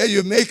 she said,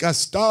 you make a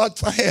start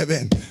for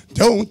heaven.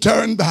 Don't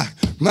turn back.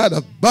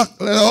 Mother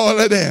Buckler, all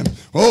of them.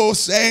 Oh,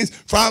 saints,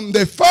 from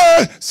the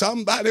first,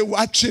 somebody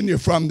watching you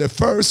from the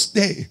first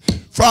day.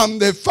 From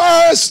the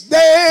first day.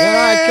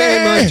 That I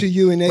came unto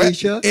you in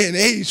Asia. In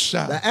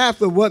Asia. That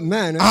after what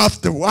manner.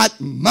 After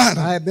what manner.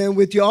 I have been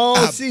with you all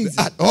seasons.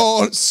 At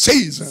all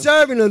seasons.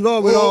 Serving the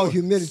Lord with all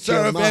humility of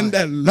Serving mind.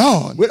 the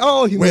Lord. With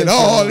all humility. With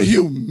all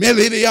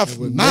humility of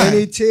with mind.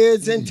 Many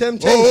tears and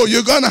temptations. Oh,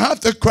 you're going to have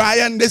to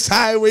cry on this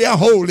highway of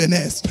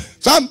holiness.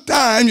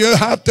 Sometime you'll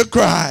have to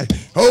cry.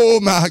 Oh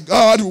my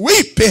God,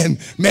 weeping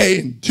may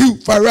endure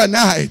for a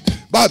night.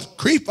 But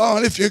creep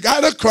on, if you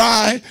gotta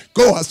cry,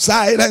 go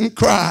aside and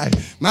cry.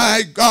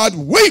 My God,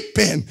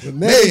 weeping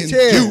may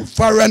endure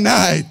for a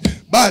night.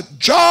 But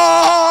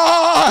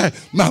joy,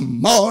 my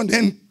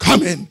morning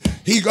coming.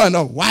 He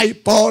gonna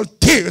wipe all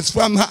tears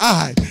from my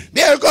eye.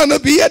 There's gonna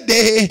be a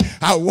day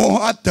I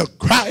won't have to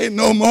cry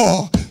no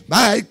more.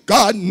 My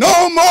God,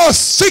 no more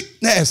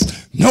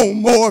sickness, no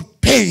more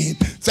pain.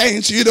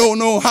 Saints, you don't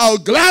know how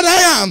glad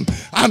I am.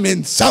 I'm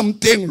in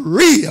something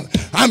real.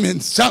 I'm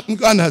in something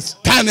gonna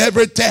stand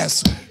every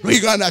test.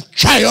 We're gonna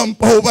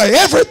triumph over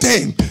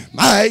everything.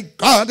 My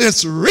God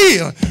is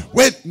real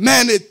with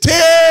many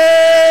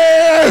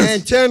tears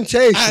and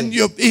temptation. And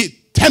you'll be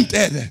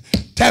tempted.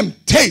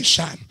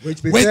 Temptation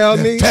which befell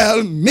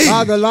me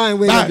by the lying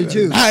weight of the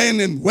Jews.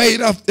 Lying in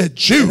weight of the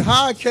Jews. And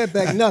how I kept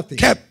back nothing.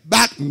 Kept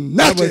back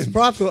nothing. I was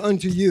profitable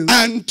unto you.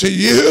 Unto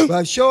you.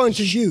 But showing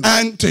to you.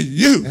 Unto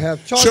you. And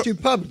have taught you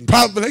publicly.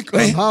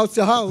 Publicly. From house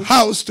to house.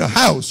 House to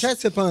house.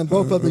 Testifying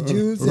both of the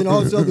Jews and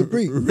also of the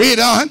Greeks. Read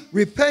on.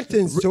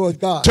 Repentance towards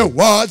God.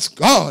 Towards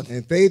God.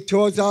 And faith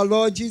towards our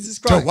Lord Jesus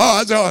Christ.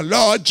 Towards our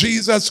Lord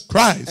Jesus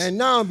Christ. And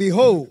now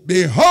behold.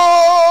 Behold.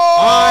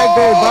 I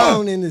go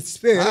bound in the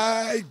spirit.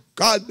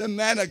 God, the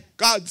man of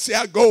God, say,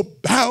 I go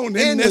bound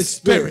in the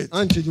spirit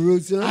unto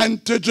Jerusalem.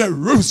 Unto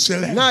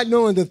Jerusalem. Not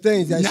knowing the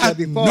things that shall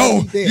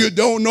befall me there. You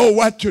don't know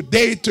what your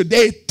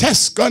day-to-day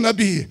test's gonna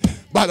be.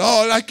 But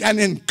all I can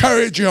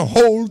encourage you,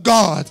 hold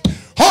God.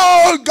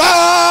 Hold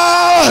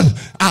God.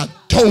 I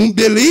don't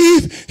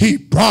believe he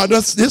brought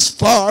us this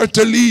far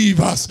to leave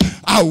us.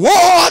 I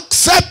won't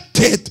accept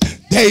it.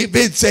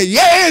 David said,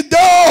 yea,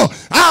 though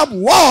I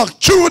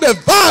walk through the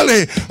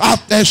valley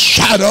of the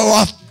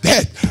shadow of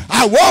death,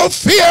 I won't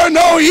fear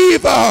no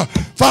evil,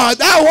 for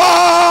thou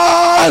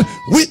art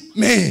with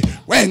me.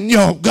 When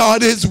your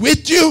God is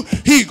with you,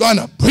 he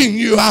gonna bring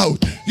you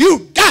out.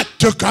 You got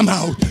to come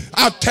out.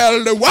 I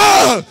tell the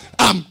world,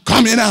 I'm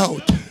coming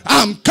out.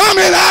 I'm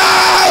coming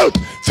out.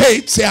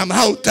 Faith say I'm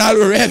out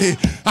already.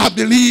 I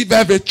believe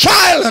every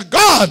child of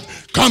God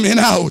coming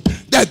out.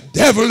 The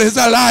devil is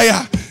a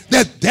liar.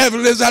 The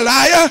devil is a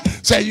liar.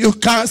 Say you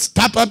can't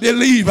stop a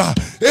believer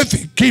if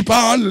he keep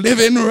on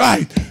living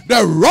right.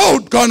 The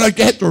road gonna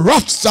get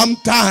rough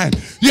sometime.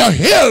 Your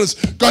hills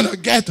gonna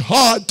get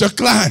hard to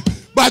climb.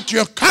 But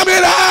you're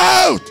coming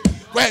out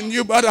when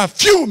you but a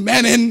few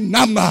men in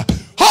number.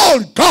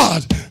 Oh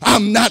God,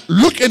 I'm not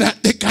looking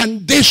at the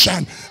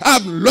condition.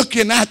 I'm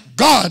looking at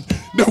God,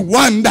 the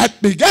one that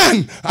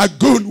began a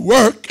good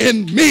work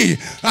in me.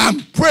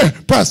 I'm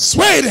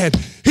persuaded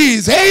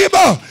he's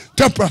able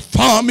to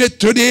perform it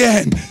to the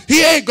end.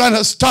 He ain't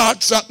gonna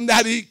start something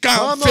that he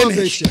can't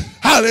finish.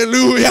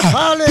 Hallelujah.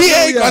 Hallelujah. He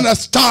ain't gonna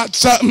start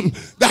something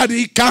that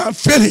he can't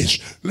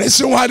finish.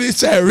 Listen what he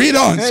said. Read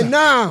on. And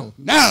now,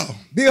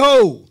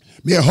 behold,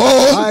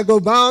 I go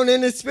bound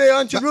in the spirit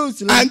unto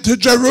Jerusalem. Unto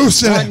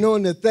Jerusalem. Not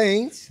knowing the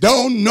things.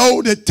 Don't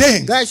know the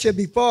things. That shall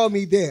befall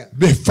me there.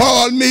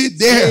 Befall me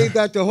there. Save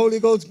that the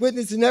Holy Ghost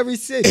witness in every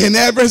city. In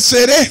every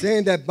city.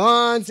 Saying that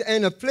bonds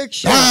and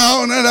affliction.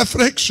 Bound and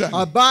affliction.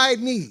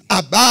 Abide me.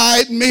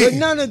 Abide me. But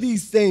none of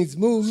these things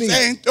move me.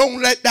 Saint,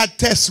 don't let that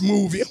test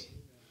move you.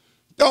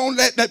 Don't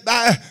let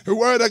that the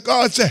word of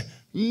God say,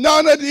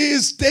 none of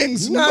these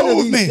things move me. None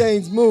of these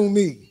things move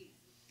me.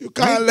 You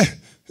can't let.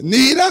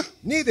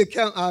 Neither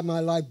count I my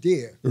life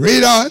dear.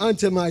 Read on.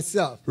 Unto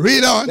myself.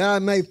 Read on. That I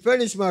may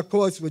finish my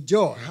course with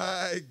joy.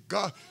 My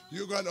God,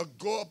 you're going to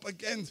go up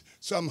against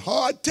some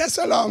hard tests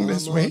along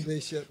this way.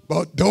 Bishop.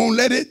 But don't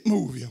let it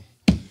move you.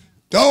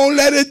 Don't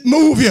let it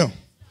move you.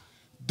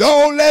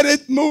 Don't let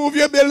it move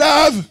you,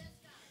 beloved.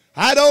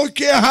 I don't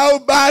care how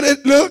bad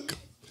it look.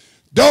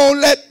 Don't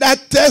let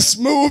that test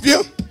move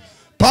you.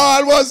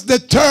 Paul was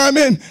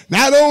determined.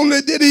 Not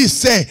only did he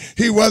say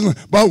he wasn't,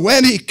 but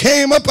when he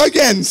came up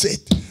against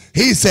it,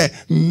 he said,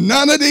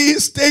 none of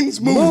these things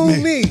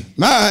move me.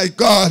 My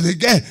God,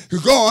 again,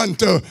 go on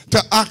to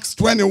Acts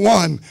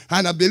 21,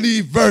 and I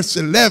believe verse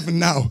 11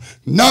 now.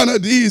 None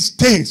of these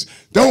things.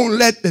 Don't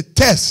let the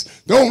test,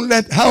 don't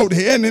let how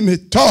the enemy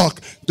talk,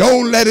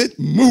 don't let it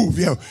move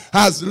you.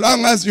 As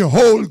long as you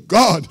hold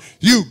God,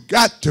 you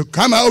got to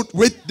come out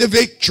with the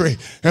victory.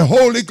 The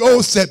Holy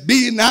Ghost said,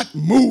 be not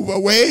moved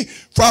away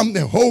from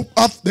the hope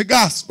of the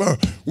gospel.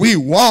 We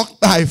walk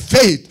by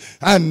faith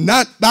and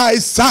not by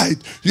sight.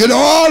 You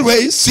don't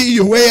always see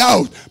your way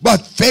out,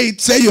 but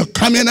faith say you're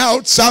coming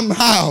out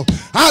somehow.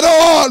 I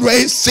don't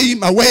always see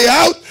my way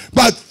out,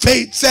 but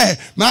faith say,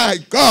 my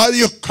God,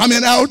 you're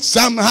coming out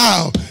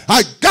somehow.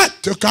 I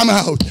got to come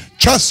out.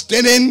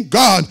 Trusting in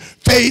God.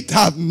 Faith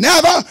have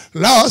never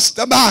lost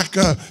a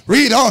battle.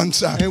 Read on,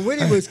 sir. And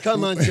when he was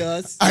come unto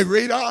us, I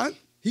read on.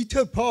 He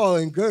took Paul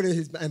and girded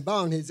his and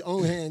bound his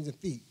own hands and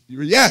feet.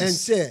 Yes.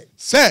 And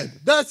said.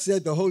 Thus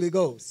said the Holy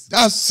Ghost.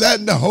 Thus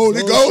said the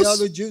Holy So Ghost. shall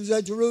the Jews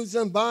at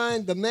Jerusalem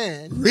bind the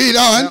man Read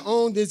on. that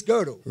owned this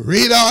girdle.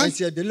 Read on. And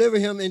shall deliver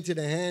him into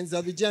the hands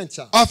of the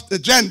Gentiles. Of the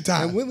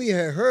Gentiles. And when we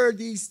had heard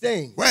these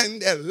things. When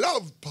they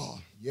loved Paul.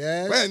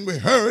 Yes. When we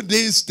heard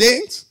these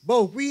things.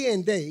 Both we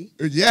and they.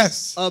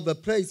 Yes. Of the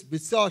place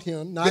besought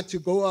him not to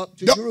go up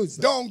to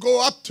Jerusalem. Don't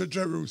go up to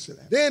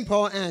Jerusalem. Then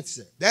Paul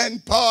answered.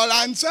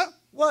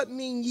 What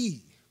mean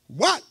ye?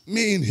 What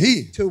mean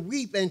he? To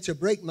weep and to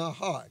break my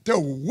heart. To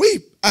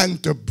weep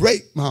and to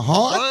break my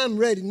heart? I'm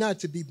ready not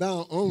to be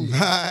bound only.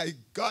 My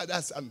God,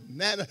 that's a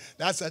man,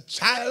 that's a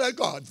child of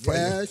God for you.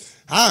 Yes.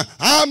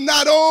 I'm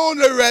not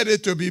only ready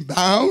to be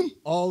bound.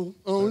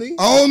 Only?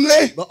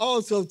 But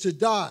also to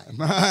die.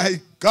 My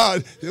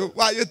God,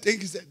 why you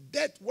think he said,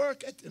 death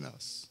worketh in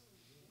us.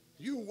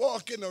 You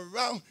walking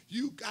around,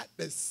 you got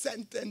the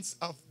sentence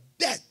of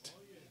death.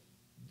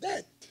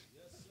 Death.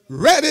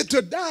 Ready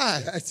to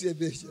die. That's it,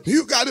 Bishop.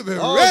 You got to be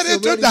ready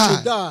to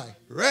die.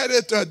 Ready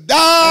to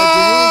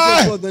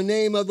die. For the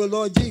name of the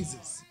Lord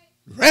Jesus.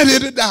 Ready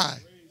to die.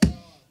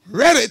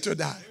 Ready to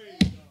die.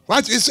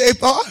 What you say,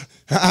 Paul?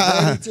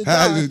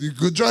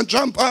 Good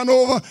jump on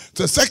over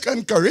to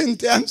 2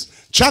 Corinthians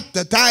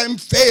chapter. Time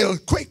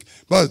failed quick.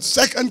 But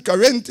 2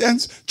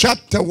 Corinthians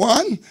chapter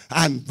 1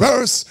 and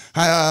verse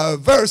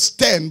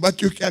 10.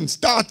 But you can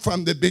start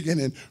from the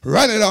beginning.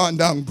 Run it on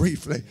down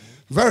briefly.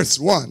 Verse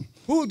 1.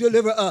 Who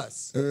deliver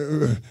us?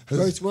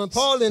 Verse 1.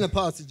 Paul, an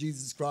apostle of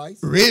Jesus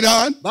Christ. Read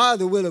on. By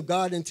the will of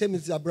God, and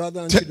Timothy, our brother,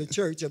 unto the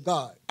church of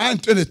God.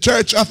 Unto the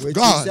church of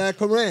God. Which is at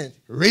Corinth.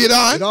 Read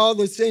on. And all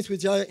the saints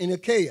which are in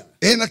Achaia.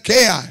 In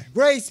Achaia.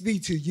 Grace be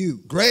to you.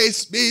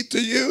 Grace be to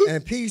you.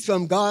 And peace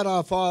from God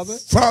our Father.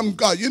 From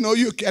God. You know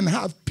you can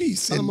have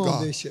peace in God. Come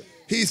on, Bishop.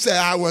 He said,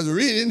 I was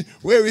reading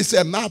where he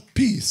said, my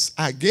peace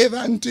I give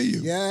unto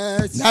you.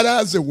 Yes. Not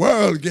as the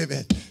world give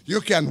it.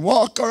 You can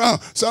walk around.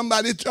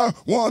 Somebody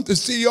want to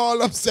see you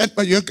all upset,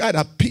 but you got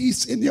a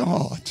peace in your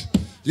heart.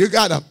 You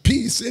got a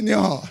peace in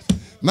your heart.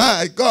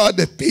 My God,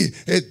 the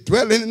peace is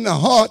dwelling in the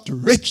heart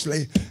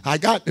richly. I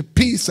got the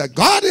peace of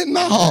God in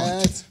my heart.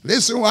 Yes.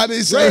 Listen what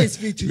he said. Grace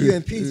be to you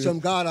and peace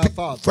from God our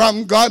Father.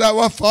 From God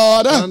our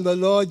Father. From the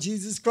Lord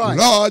Jesus Christ.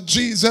 Lord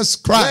Jesus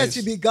Christ.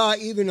 Blessed be God,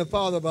 even the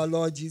Father of our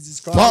Lord Jesus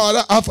Christ.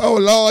 Father of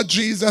our Lord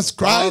Jesus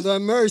Christ. Father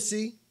of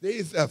mercy. He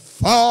is the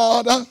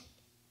Father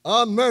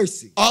of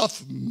mercy. Of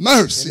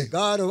mercy. And the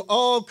God of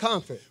all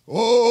comfort.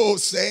 Oh,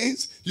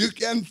 saints, you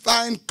can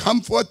find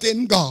comfort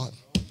in God.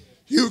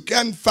 You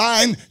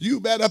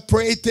better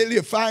pray till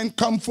you find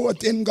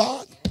comfort in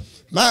God.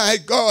 My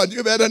God,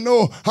 you better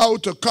know how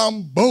to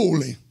come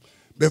boldly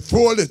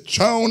before the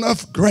throne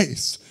of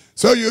grace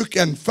so you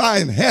can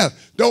find help.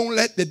 Don't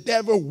let the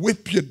devil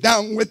whip you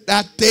down with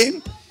that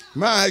thing.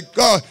 My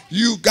God,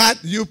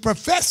 you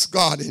profess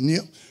God in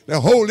you. The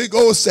Holy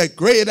Ghost said,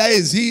 greater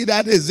is he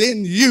that is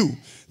in you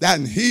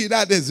than he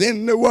that is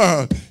in the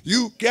world.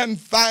 You can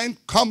find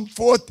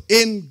comfort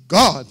in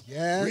God.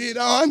 Yes. Read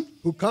on.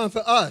 Who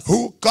comfort us.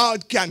 Who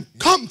God can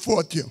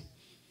comfort you.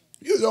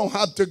 You don't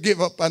have to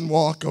give up and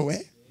walk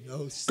away.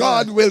 No, sir.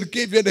 God will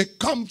give you the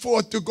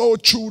comfort to go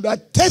through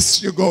that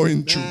test you're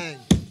going through.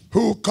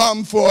 Who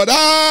comfort us. In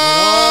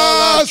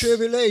all our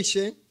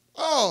tribulation.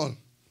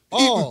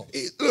 All.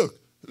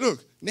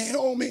 Look,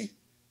 Naomi,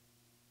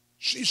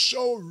 she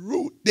showed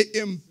Ruth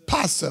the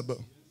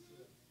impossible.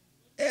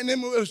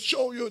 Enemy will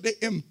show you the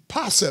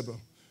impossible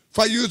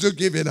for you to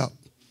give it up.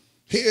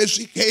 Here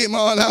she came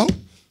on out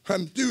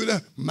from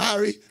Judah,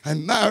 marry.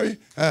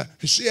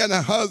 She and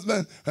her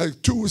husband, her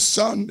two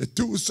sons. The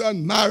two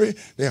sons married.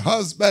 The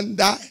husband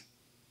died.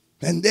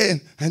 And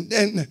then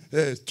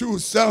the two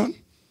sons,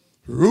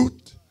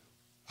 Ruth,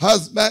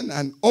 husband,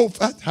 and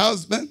Ophat,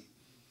 husband.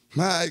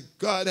 My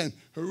God, and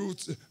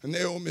Ruth,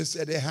 Naomi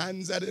said, the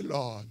hands of the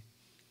Lord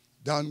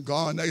done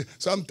gone.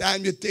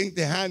 Sometimes you think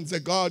the hands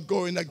of God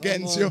going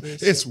against you.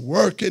 It's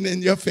working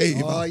in your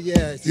favor. Oh,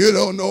 yes. You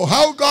don't know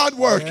how God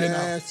working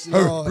yes,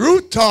 out.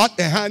 Ruth thought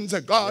the hands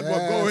of God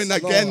were going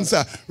against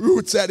her.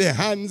 Ruth said the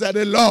hands of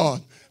the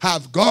Lord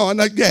have gone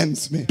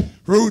against me.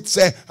 Ruth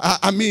said,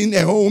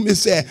 Naomi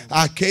said,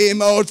 I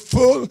came out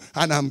full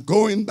and I'm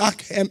going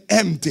back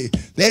empty.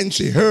 Then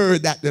she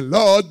heard that the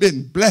Lord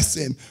been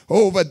blessing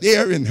over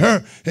there in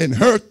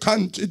her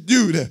country,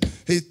 Judah.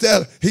 He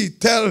tell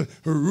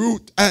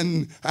Ruth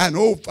and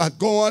Opha,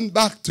 go on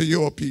back to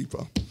your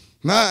people.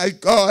 My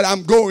God,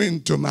 I'm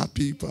going to my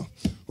people.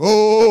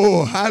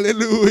 Oh,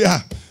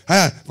 hallelujah.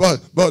 But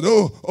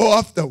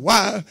after a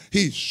while,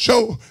 he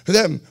showed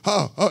them,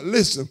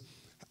 listen,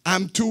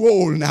 I'm too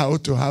old now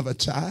to have a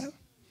child.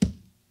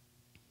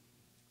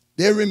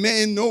 There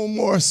remain no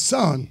more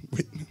son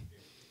with me.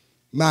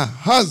 My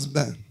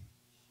husband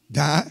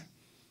died.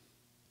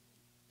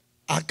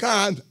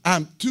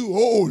 I'm too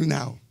old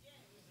now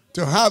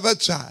to have a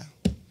child.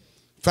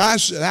 If I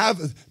should have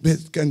been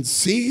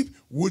conceived,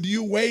 would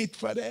you wait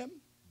for them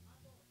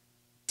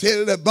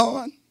till they're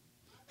born?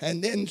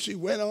 And then she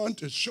went on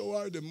to show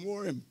her the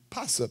more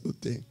impossible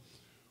thing.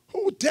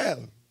 Who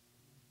tell?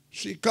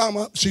 She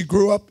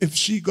grew up if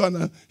she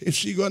gonna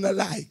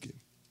like it.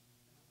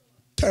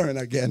 Turn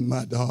again,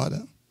 my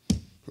daughter.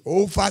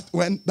 Opha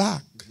went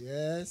back.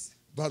 Yes.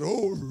 But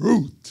old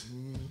Ruth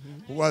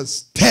was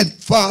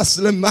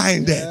steadfastly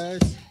minded.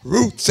 Yes.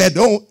 Ruth said,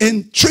 don't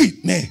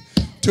entreat me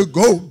to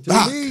go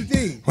back.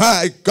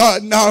 My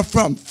God, now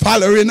from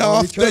following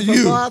after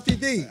you.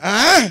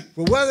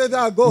 For whether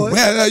thou goest,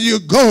 whether you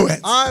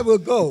goest, I will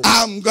go.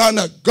 I'm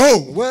gonna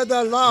go.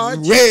 Whether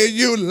lodge, where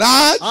you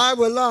lodge, I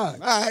will lodge.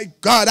 My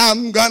God,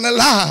 I'm gonna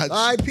lodge.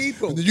 Thy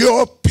people,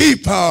 your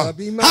people,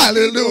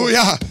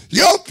 hallelujah. People.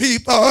 Your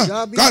people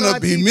gonna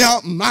be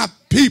my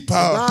people.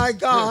 Thy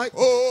God.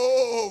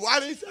 Oh,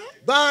 what is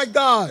that? Thy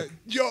God.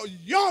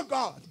 Your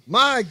God.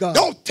 My God.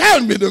 Don't tell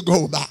me to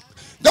go back.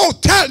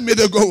 Don't tell me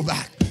to go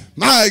back.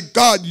 My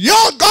God,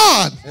 your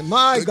God, and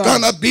my God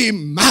gonna be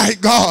my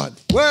God.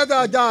 Where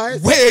thou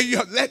diest,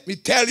 let me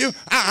tell you,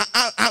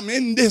 I'm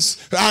in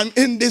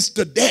this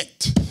to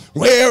death.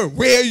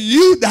 Where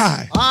you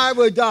die, I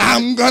will die.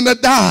 I'm gonna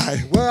die.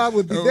 Where I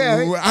will be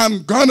buried,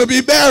 I'm gonna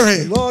be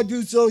buried. Lord,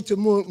 do so to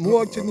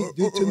more to me.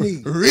 Do to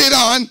me. Read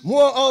on.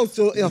 More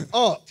also, if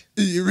aught.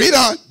 Read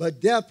on. But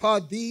death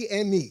part thee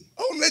and me.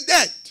 Only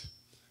that.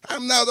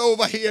 I'm not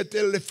over here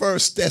till the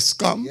first test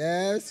come.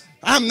 Yes.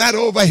 I'm not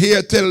over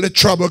here till the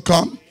trouble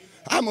come.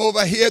 I'm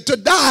over here to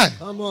die.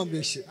 Come on,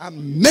 Bishop. I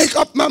make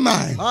up my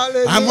mind.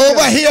 Hallelujah. I'm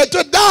over here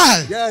to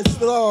die.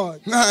 Yes, Lord.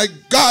 My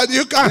God,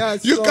 you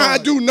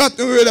can't do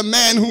nothing with a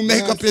man who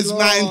make up his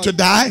mind to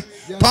die.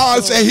 Yes,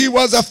 Paul said he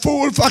was a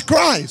fool for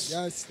Christ.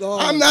 Yes,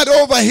 Lord. I'm not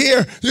over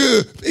here.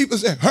 People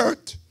say,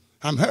 hurt.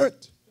 I'm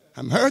hurt.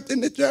 I'm hurt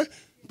in the church.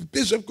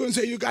 Bishop couldn't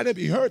say you got to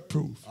be hurt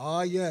proof.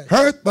 Oh, yes.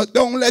 Hurt, but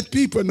don't let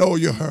people know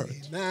you're hurt.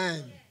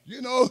 Amen.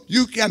 You know,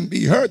 you can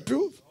be hurt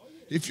proof.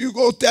 If you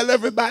go tell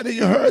everybody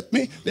you hurt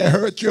me, they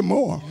hurt you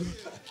more.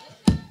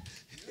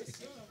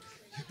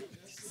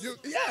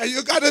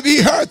 You got to be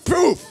hurt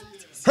proof.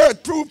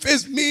 Hurt proof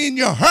is mean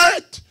you're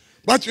hurt,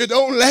 but you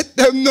don't let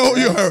them know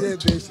you're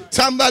hurt.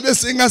 Somebody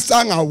sing a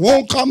song, I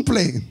won't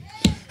complain.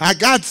 I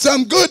got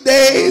some good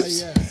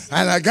days,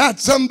 and I got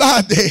some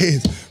bad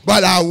days,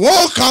 but I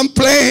won't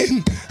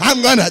complain.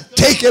 I'm going to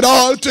take it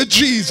all to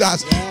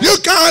Jesus. You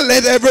can't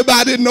let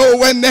everybody know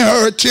when they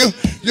hurt you.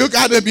 You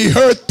got to be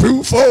hurt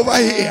proof over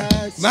here.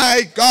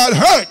 My God,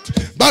 hurt.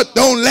 But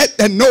don't let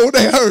them know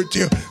they hurt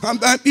you.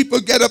 Sometimes people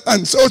get up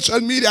on social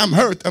media, I'm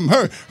hurt.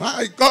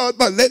 My God,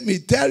 but let me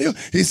tell you,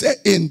 he said,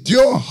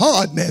 endure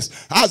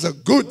hardness as a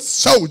good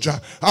soldier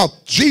of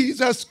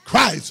Jesus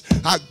Christ.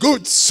 A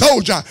good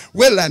soldier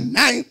will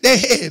anoint the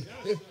head.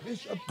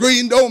 Bishop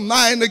Green don't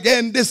mind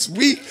again this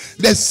week,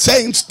 the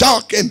saints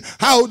talking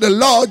how the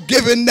Lord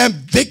giving them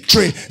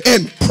victory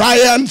in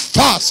prayer and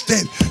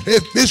fasting.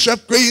 If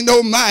Bishop Green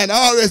don't mind,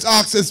 I always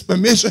ask his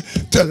permission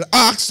to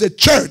ask the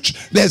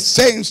church, the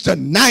saints to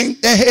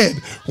anoint the head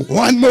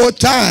one more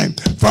time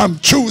from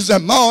Tuesday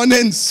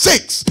morning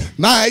 6,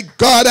 my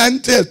God,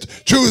 until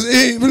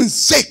Tuesday evening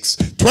 6,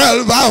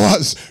 12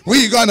 hours.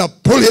 We're going to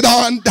pull it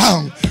on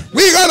down.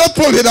 We're going to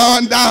pull it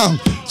on down.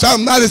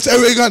 Somebody say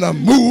we're going to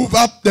move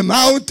up the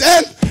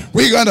mountain.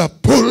 We're going to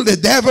pull the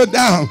devil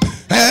down.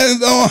 And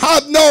don't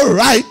have no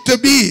right to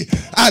be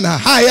on a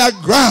higher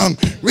ground.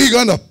 We're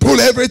going to pull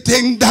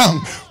everything down.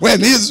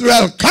 When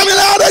Israel coming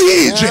out of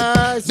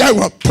Egypt, they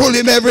were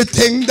pulling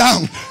everything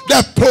down.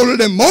 They pulled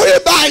the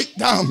Moabite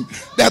down.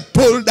 They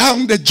pulled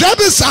down the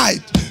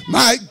Jebusite.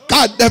 My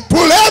God, they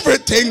pulled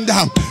everything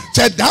down.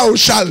 Said, thou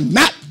shalt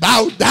not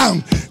bow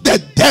down.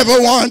 The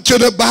devil wants you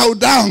to bow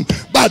down,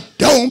 but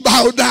don't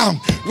bow down.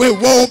 We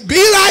won't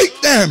be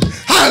like them.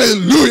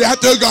 Hallelujah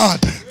to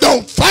God.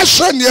 Don't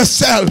fashion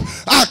yourself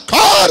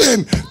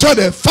according to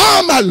the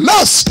former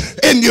lust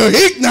in your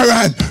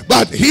ignorance,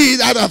 but he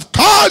that hath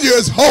called you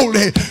is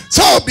holy.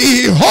 So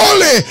be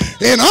holy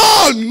in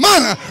all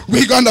manner.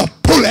 We're going to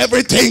pull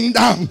everything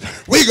down.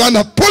 We're going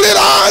to pull it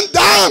on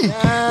down.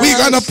 Yes. We're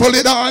going to pull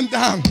it on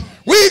down.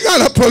 We're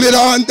going to pull it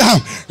on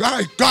down.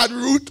 God,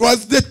 Ruth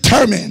was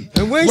determined.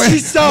 And when she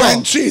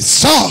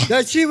saw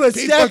that she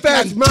was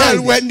steadfast,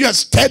 tell when you're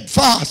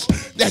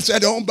steadfast, they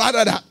said, don't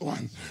bother that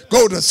one.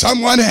 Go to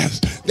someone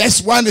else.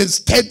 This one is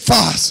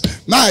steadfast.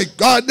 My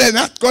God, they're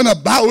not going to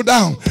bow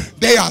down.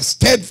 They are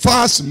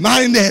steadfast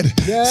minded.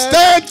 Yes.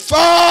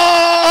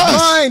 Steadfast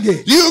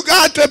Minded. You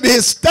got to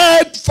be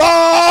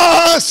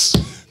steadfast.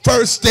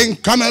 First thing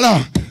come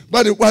along.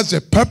 But it was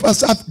the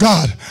purpose of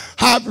God.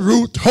 Have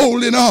Ruth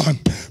holding on,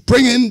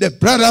 bringing the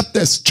blood of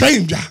the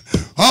stranger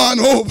on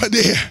over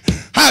there.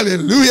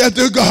 Hallelujah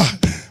to God.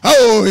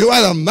 Oh,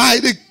 what a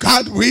mighty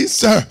God we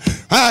serve.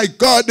 My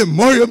God, the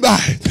more you buy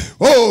it.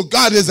 Oh,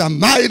 God is a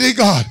mighty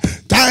God.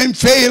 Time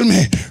failed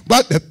me,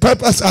 but the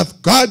purpose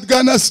of God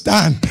gonna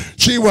stand.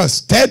 She was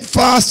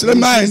steadfastly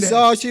minded. She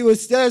saw she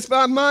was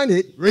steadfast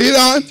minded. Read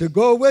on. To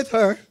go with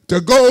her.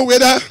 To go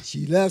with her.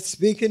 She left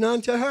speaking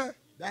unto her.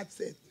 That's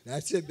it.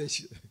 That's it,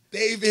 Bishop.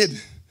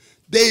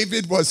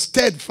 David was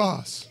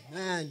steadfast.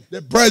 Man.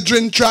 The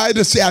brethren tried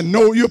to say, I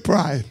know your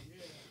pride.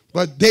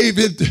 But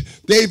David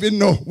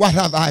know, what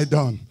have I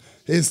done?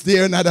 Is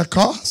there another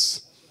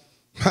cause?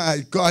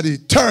 My God, he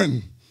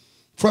turned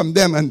from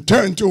them and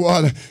turned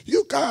toward.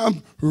 You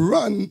can't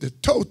run the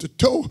toe to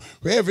toe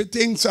with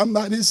everything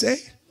somebody say.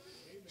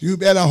 You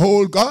better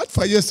hold God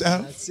for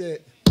yourself. That's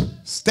it.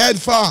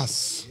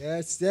 Steadfast.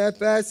 Yes,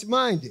 steadfast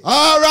minded.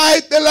 All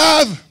right,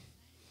 beloved.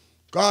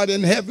 God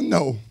in heaven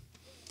know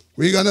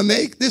we're going to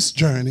make this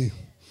journey.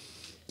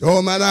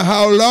 No matter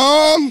how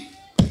long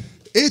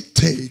it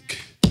take.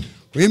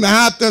 We may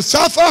have to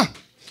suffer,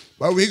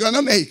 but we're going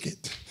to make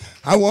it.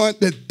 I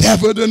want the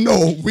devil to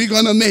know we're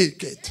going to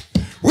make it.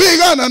 We're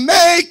going to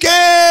make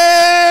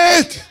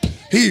it.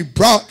 He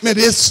brought me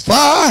this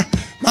far.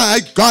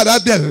 My God, I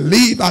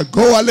believe I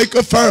go a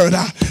little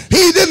further.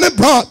 He didn't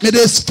brought me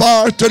this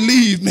far to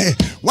leave me.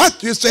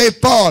 What you say,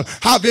 Paul?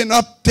 Having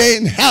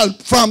obtained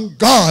help from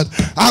God,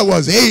 I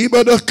was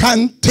able to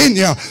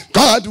continue.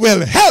 God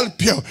will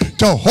help you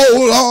to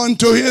hold on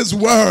to his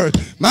word.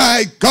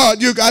 My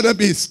God, you got to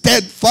be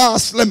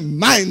steadfastly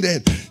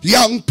minded.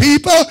 Young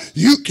people,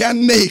 you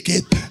can make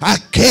it. I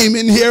came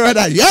in here at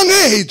a young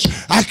age.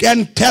 I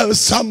can tell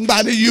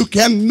somebody you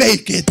can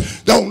make it.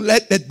 Don't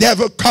let the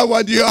devil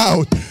cover you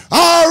out.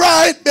 All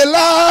right,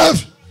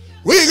 beloved.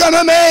 We're going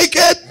to make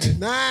it.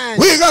 Amen.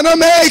 We're going to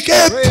make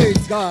it.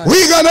 Praise God.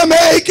 We're going to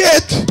make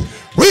it.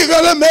 We're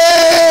going to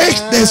make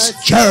this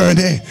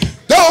journey.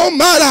 Don't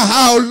matter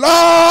how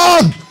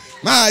long,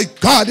 my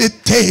God,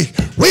 it takes.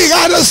 We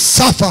got to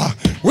suffer.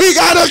 We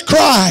got to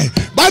cry.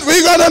 But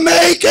we're going to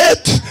make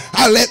it.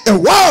 I let the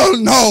world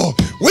know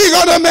we're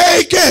going to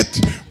make it.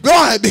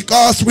 Why?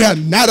 Because we are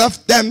not of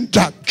them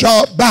that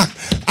draw back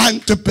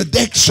unto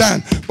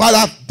prediction, but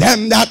of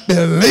them that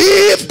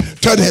believe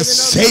to the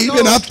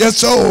saving of your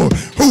soul.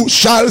 Who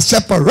shall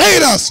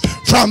separate us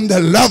from the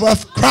love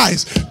of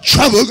Christ?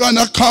 Trouble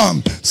gonna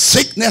come.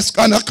 Sickness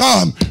gonna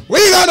come.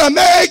 We're gonna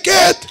make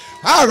it.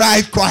 All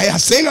right, choir,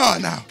 sing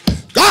on now.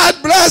 God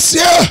bless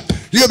you.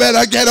 You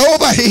better get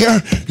over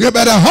here. You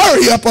better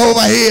hurry up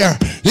over here.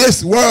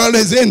 This world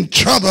is in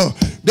trouble.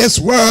 This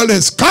world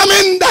is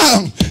coming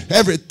down.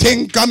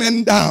 Everything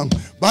coming down.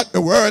 But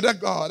the word of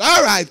God.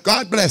 All right,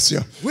 God bless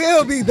you.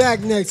 We'll be back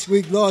next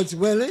week, Lord's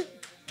willing.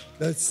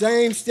 The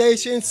same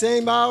station,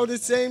 same hour, the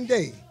same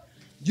day.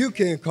 You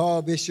can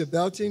call Bishop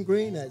Belton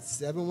Green at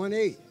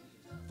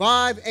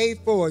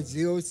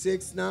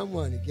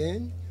 718-584-0691.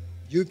 Again,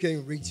 you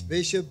can reach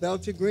Bishop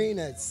Belton Green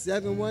at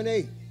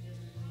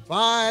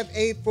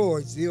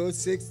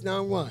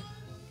 718-584-0691.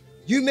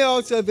 You may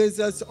also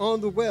visit us on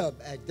the web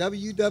at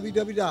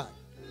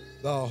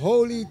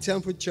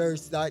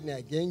www.theholytemplechurch.net.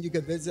 Again, you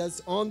can visit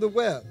us on the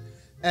web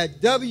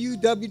at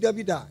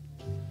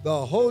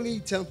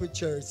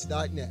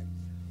www.theholytemplechurch.net.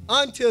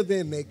 Until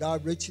then, may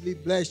God richly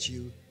bless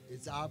you.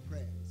 It's our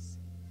prayers.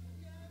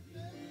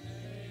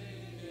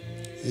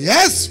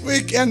 Yes,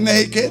 we can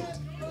make it.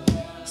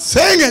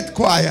 Sing it,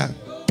 choir.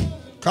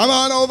 Come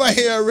on over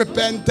here,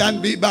 repent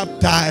and be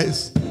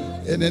baptized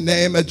in the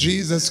name of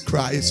Jesus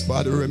Christ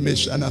for the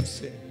remission of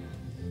sin.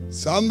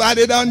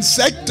 Somebody done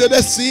set to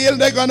the seal,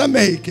 they're going to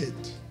make it.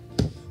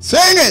 Sing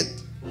it.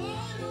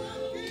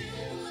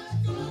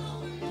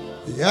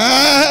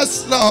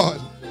 Yes,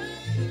 Lord.